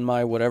on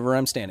my whatever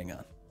I'm standing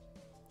on.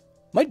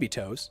 Might be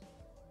toes.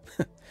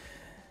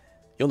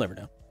 You'll never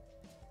know.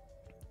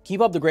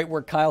 Keep up the great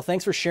work, Kyle.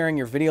 Thanks for sharing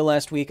your video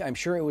last week. I'm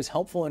sure it was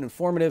helpful and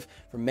informative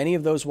for many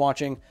of those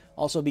watching.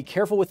 Also, be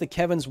careful with the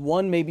Kevins.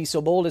 One may be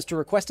so bold as to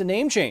request a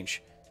name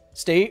change.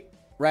 Stay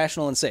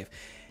rational and safe.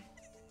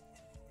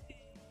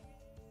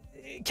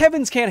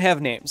 Kevins can't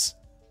have names.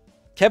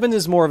 Kevin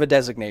is more of a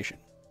designation.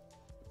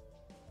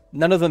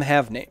 None of them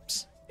have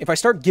names. If I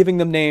start giving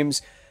them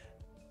names,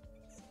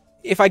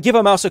 if I give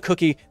a mouse a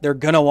cookie, they're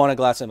going to want a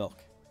glass of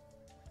milk.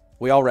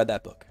 We all read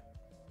that book.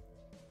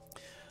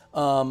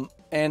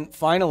 And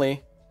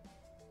finally,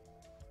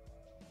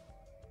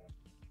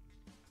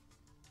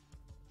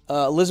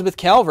 Elizabeth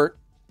Calvert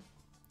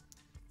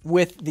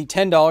with the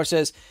 $10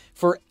 says,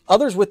 for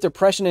others with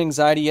depression and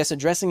anxiety, yes,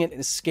 addressing it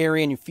is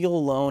scary and you feel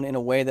alone in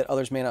a way that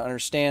others may not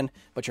understand,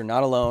 but you're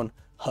not alone.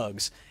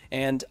 Hugs.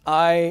 And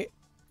I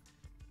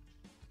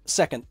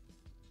second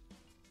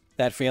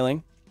that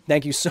feeling.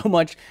 Thank you so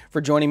much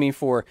for joining me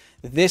for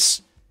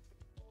this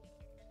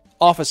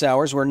office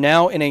hours. We're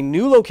now in a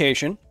new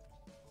location.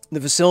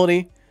 The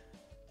facility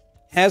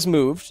has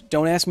moved.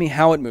 Don't ask me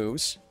how it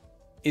moves.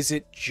 Is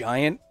it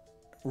giant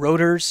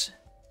rotors?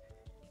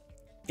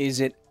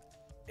 Is it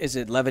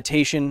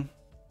levitation?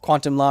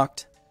 Quantum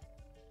locked?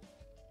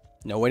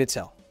 No way to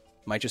tell.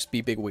 Might just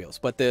be big wheels.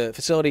 But the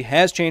facility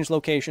has changed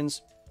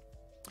locations.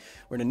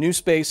 We're in a new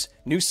space,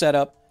 new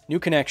setup, new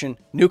connection,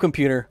 new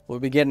computer. We'll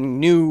be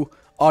getting new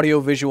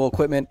audio-visual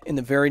equipment in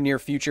the very near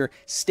future.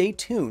 Stay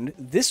tuned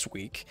this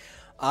week.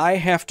 I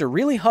have to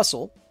really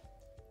hustle,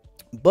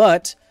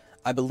 but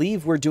I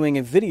believe we're doing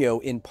a video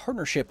in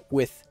partnership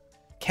with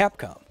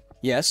Capcom.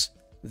 Yes,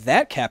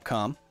 that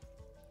Capcom,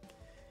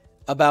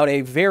 about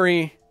a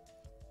very...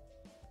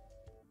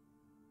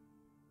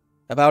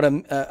 about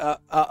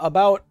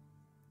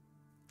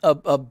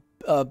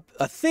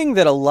a thing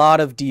that a lot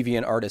of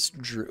deviant artists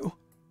drew.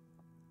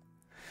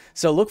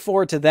 So look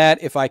forward to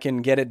that if I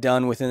can get it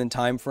done within the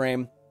time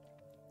frame.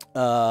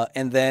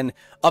 And then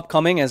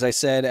upcoming, as I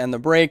said, and the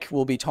break,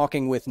 we'll be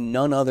talking with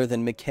none other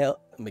than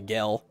Miguel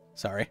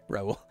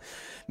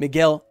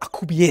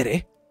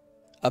Alcubierre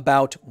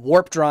about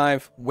Warp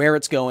Drive, where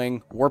it's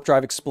going, Warp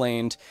Drive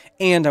Explained,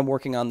 and I'm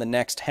working on the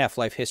next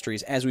Half-Life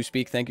Histories as we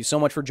speak. Thank you so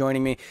much for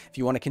joining me. If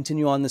you want to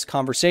continue on this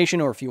conversation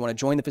or if you want to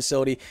join the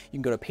facility, you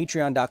can go to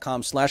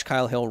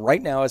patreon.com/Kyle Hill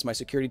right now as my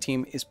security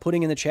team is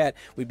putting in the chat.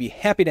 We'd be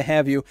happy to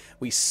have you.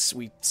 We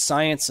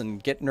science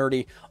and get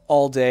nerdy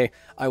all day.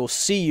 I will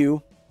see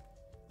you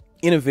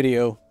in a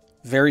video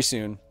very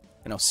soon,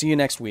 and I'll see you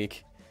next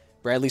week.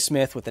 Bradley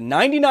Smith with the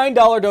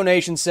 $99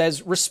 donation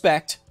says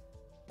respect.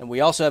 And we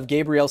also have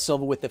Gabriel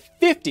Silva with the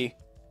 50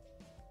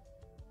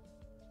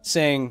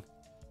 saying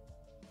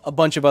a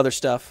bunch of other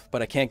stuff,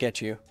 but I can't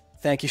get you.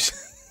 Thank you.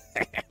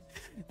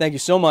 Thank you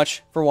so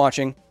much for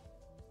watching.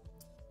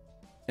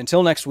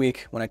 Until next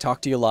week, when I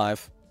talk to you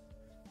live,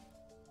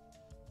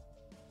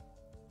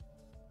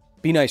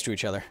 be nice to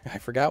each other. I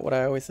forgot what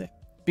I always say.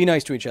 Be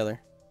nice to each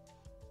other,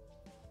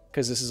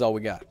 because this is all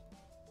we got.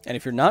 And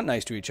if you're not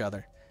nice to each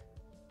other,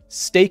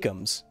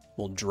 Steakums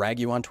will drag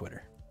you on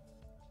Twitter.